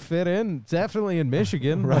 you're gonna fit in. Definitely in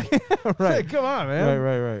Michigan, Right. Right? Right. Come on, man.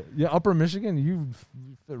 Right. Yeah, Upper Michigan, you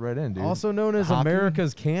fit right in, dude. Also known as Hockey.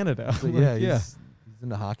 America's Canada. So, Like, yeah, he's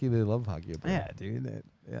into hockey. They love hockey up there. yeah, dude.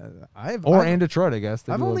 I've Detroit, I guess.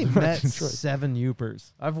 They I've do only love met Detroit. 7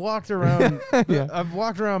 Yoopers. I've walked around. Yeah. I've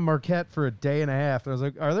walked around Marquette for a day and a half. And I was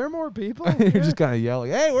like, "Are there more people?" You're here?" just kind of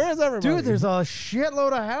yelling, "Hey, where's everybody?" Dude, there's a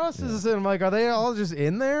shitload of houses, and I'm like, "Are they all just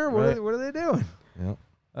in there? Right. What are they doing?" Yep.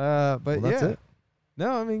 But Well, that's yeah, it.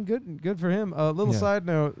 no, I mean, good for him. A little Yeah. side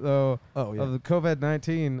note though Oh yeah. of the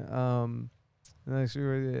COVID-19.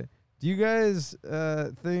 Do you guys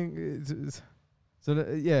think?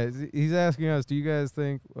 He's asking us. Do you guys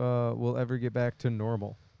think we'll ever get back to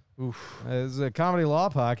normal? Oof. It's a comedy law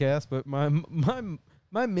podcast, but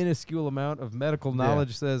my minuscule amount of medical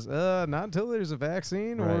knowledge says not until there's a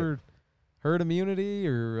vaccine Right. or herd immunity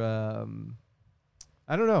or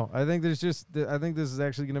I don't know. I think this is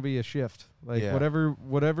actually going to be a shift. Like Yeah. whatever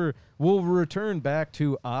we'll return back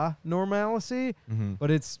to normalcy, Mm-hmm.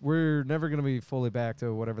 but we're never going to be fully back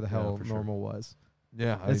to whatever the Yeah, hell for sure. normal was.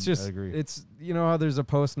 Yeah, I agree. It's you know how there's a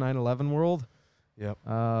post 9/11 world.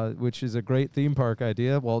 Yep. Which is a great theme park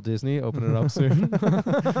idea. Walt Disney, open it up soon.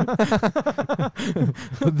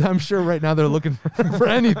 I'm sure right now they're looking for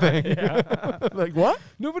anything. Yeah. Like what?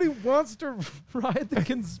 Nobody wants to ride the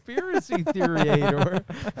conspiracy theory-ator.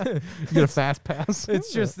 You get a fast pass.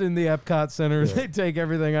 It's just in the Epcot Center. Yeah. They take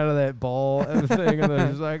everything out of that ball and thing, and they're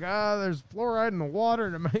just like, there's fluoride in the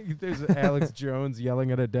water. There's Alex Jones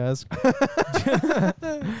yelling at a desk.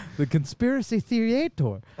 The conspiracy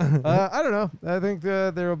theory-ator. I don't know. I think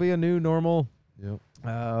there will be a new normal. Yep.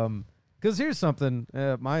 Because here's something.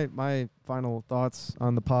 My final thoughts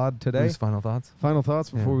on the pod today. Whose final thoughts? Final thoughts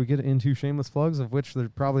before Yeah. we get into shameless plugs, of which there's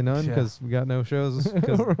probably none Yeah. because we got no shows.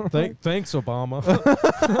 Thanks, Obama.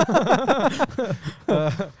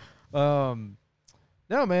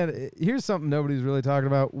 No, man. Here's something nobody's really talking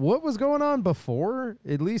about. What was going on before,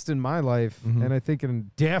 at least in my life, Mhm. and I think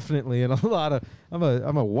definitely in a lot of.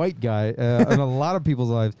 I'm a white guy in a lot of people's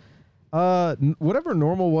lives. Whatever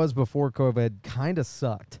normal was before COVID kind of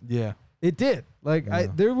sucked. Yeah. It did. Like Yeah.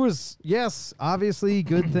 there was, yes, obviously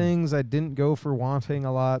good things. I didn't go for wanting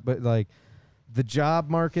a lot, but like the job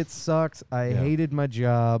market sucked. I Yeah. hated my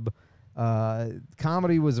job.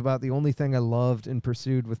 Comedy was about the only thing I loved and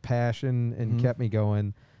pursued with passion and Mhm. kept me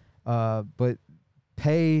going. But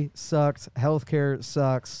pay sucked. Healthcare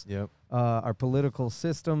sucks. Yep. Our political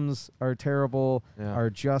systems are terrible. Yeah.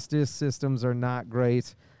 Our justice systems are not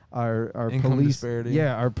great. Our Income police disparity.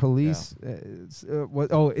 Yeah, our police.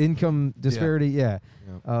 Income disparity. Yeah.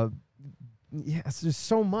 Yep. It's just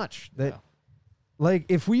so much that, Yeah. like,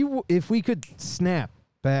 if we could snap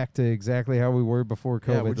back to exactly how we were before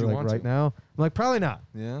Yeah, COVID, would you like want right to? now, I'm like probably not.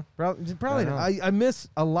 Yeah. Probably I not. know. I miss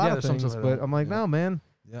a lot Yeah, of there's some things, stuff I but don't. I'm like, Yeah. no, man.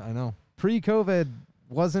 Yeah, I know. Pre-COVID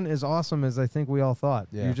wasn't as awesome as I think we all thought.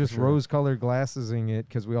 Yeah, You're for just sure. rose-colored glassesing it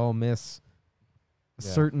because we all miss Yeah.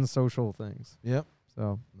 certain social things. Yep.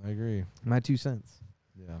 So I agree. my 2 cents.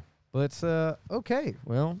 Yeah. But okay,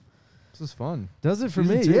 well, This is fun. does it for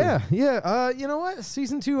Season me. 2. Yeah. You know what?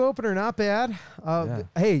 Season 2 opener, not bad. Yeah.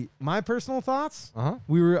 Hey, my personal thoughts. Uh-huh.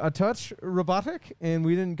 We were a touch robotic, and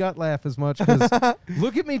we didn't gut laugh as much. 'Cause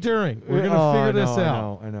look at me during. We're gonna figure this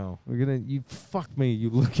out. I know. We're gonna. You fuck me. You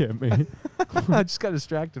look at me. I just got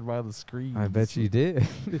distracted by the screen. I bet you did.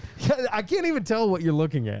 I can't even tell what you're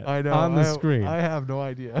looking at. I know. on the screen. I have no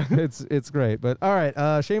idea. It's great. But all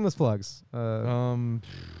right. Shameless plugs. Damn.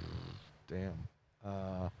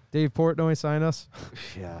 Dave Portnoy, sign us.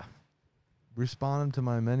 Yeah. Respond to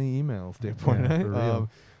my many emails, Dave Yeah, Portnoy. for real.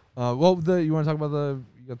 You want to talk about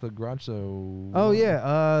you got the garage show? Oh yeah,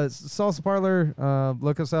 Salsa Parlor.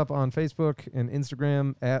 Look us up on Facebook and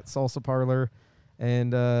Instagram at Salsa Parlor.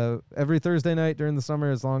 And every Thursday night during the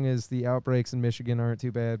summer, as long as the outbreaks in Michigan aren't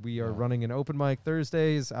too bad, we are Yeah. running an open mic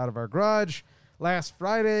Thursdays out of our garage. Last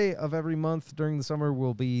Friday of every month during the summer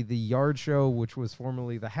will be the Yard Show, which was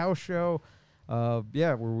formerly the House Show.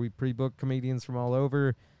 Where we pre-book comedians from all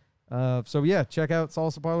over. So yeah, check out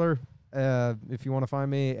Salsa Parlor. If you want to find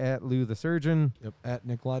me at Lou the Surgeon. Yep. At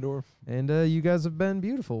Nick Lydorf. And you guys have been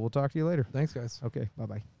beautiful. We'll talk to you later. Thanks, guys. Okay,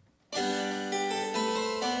 bye-bye.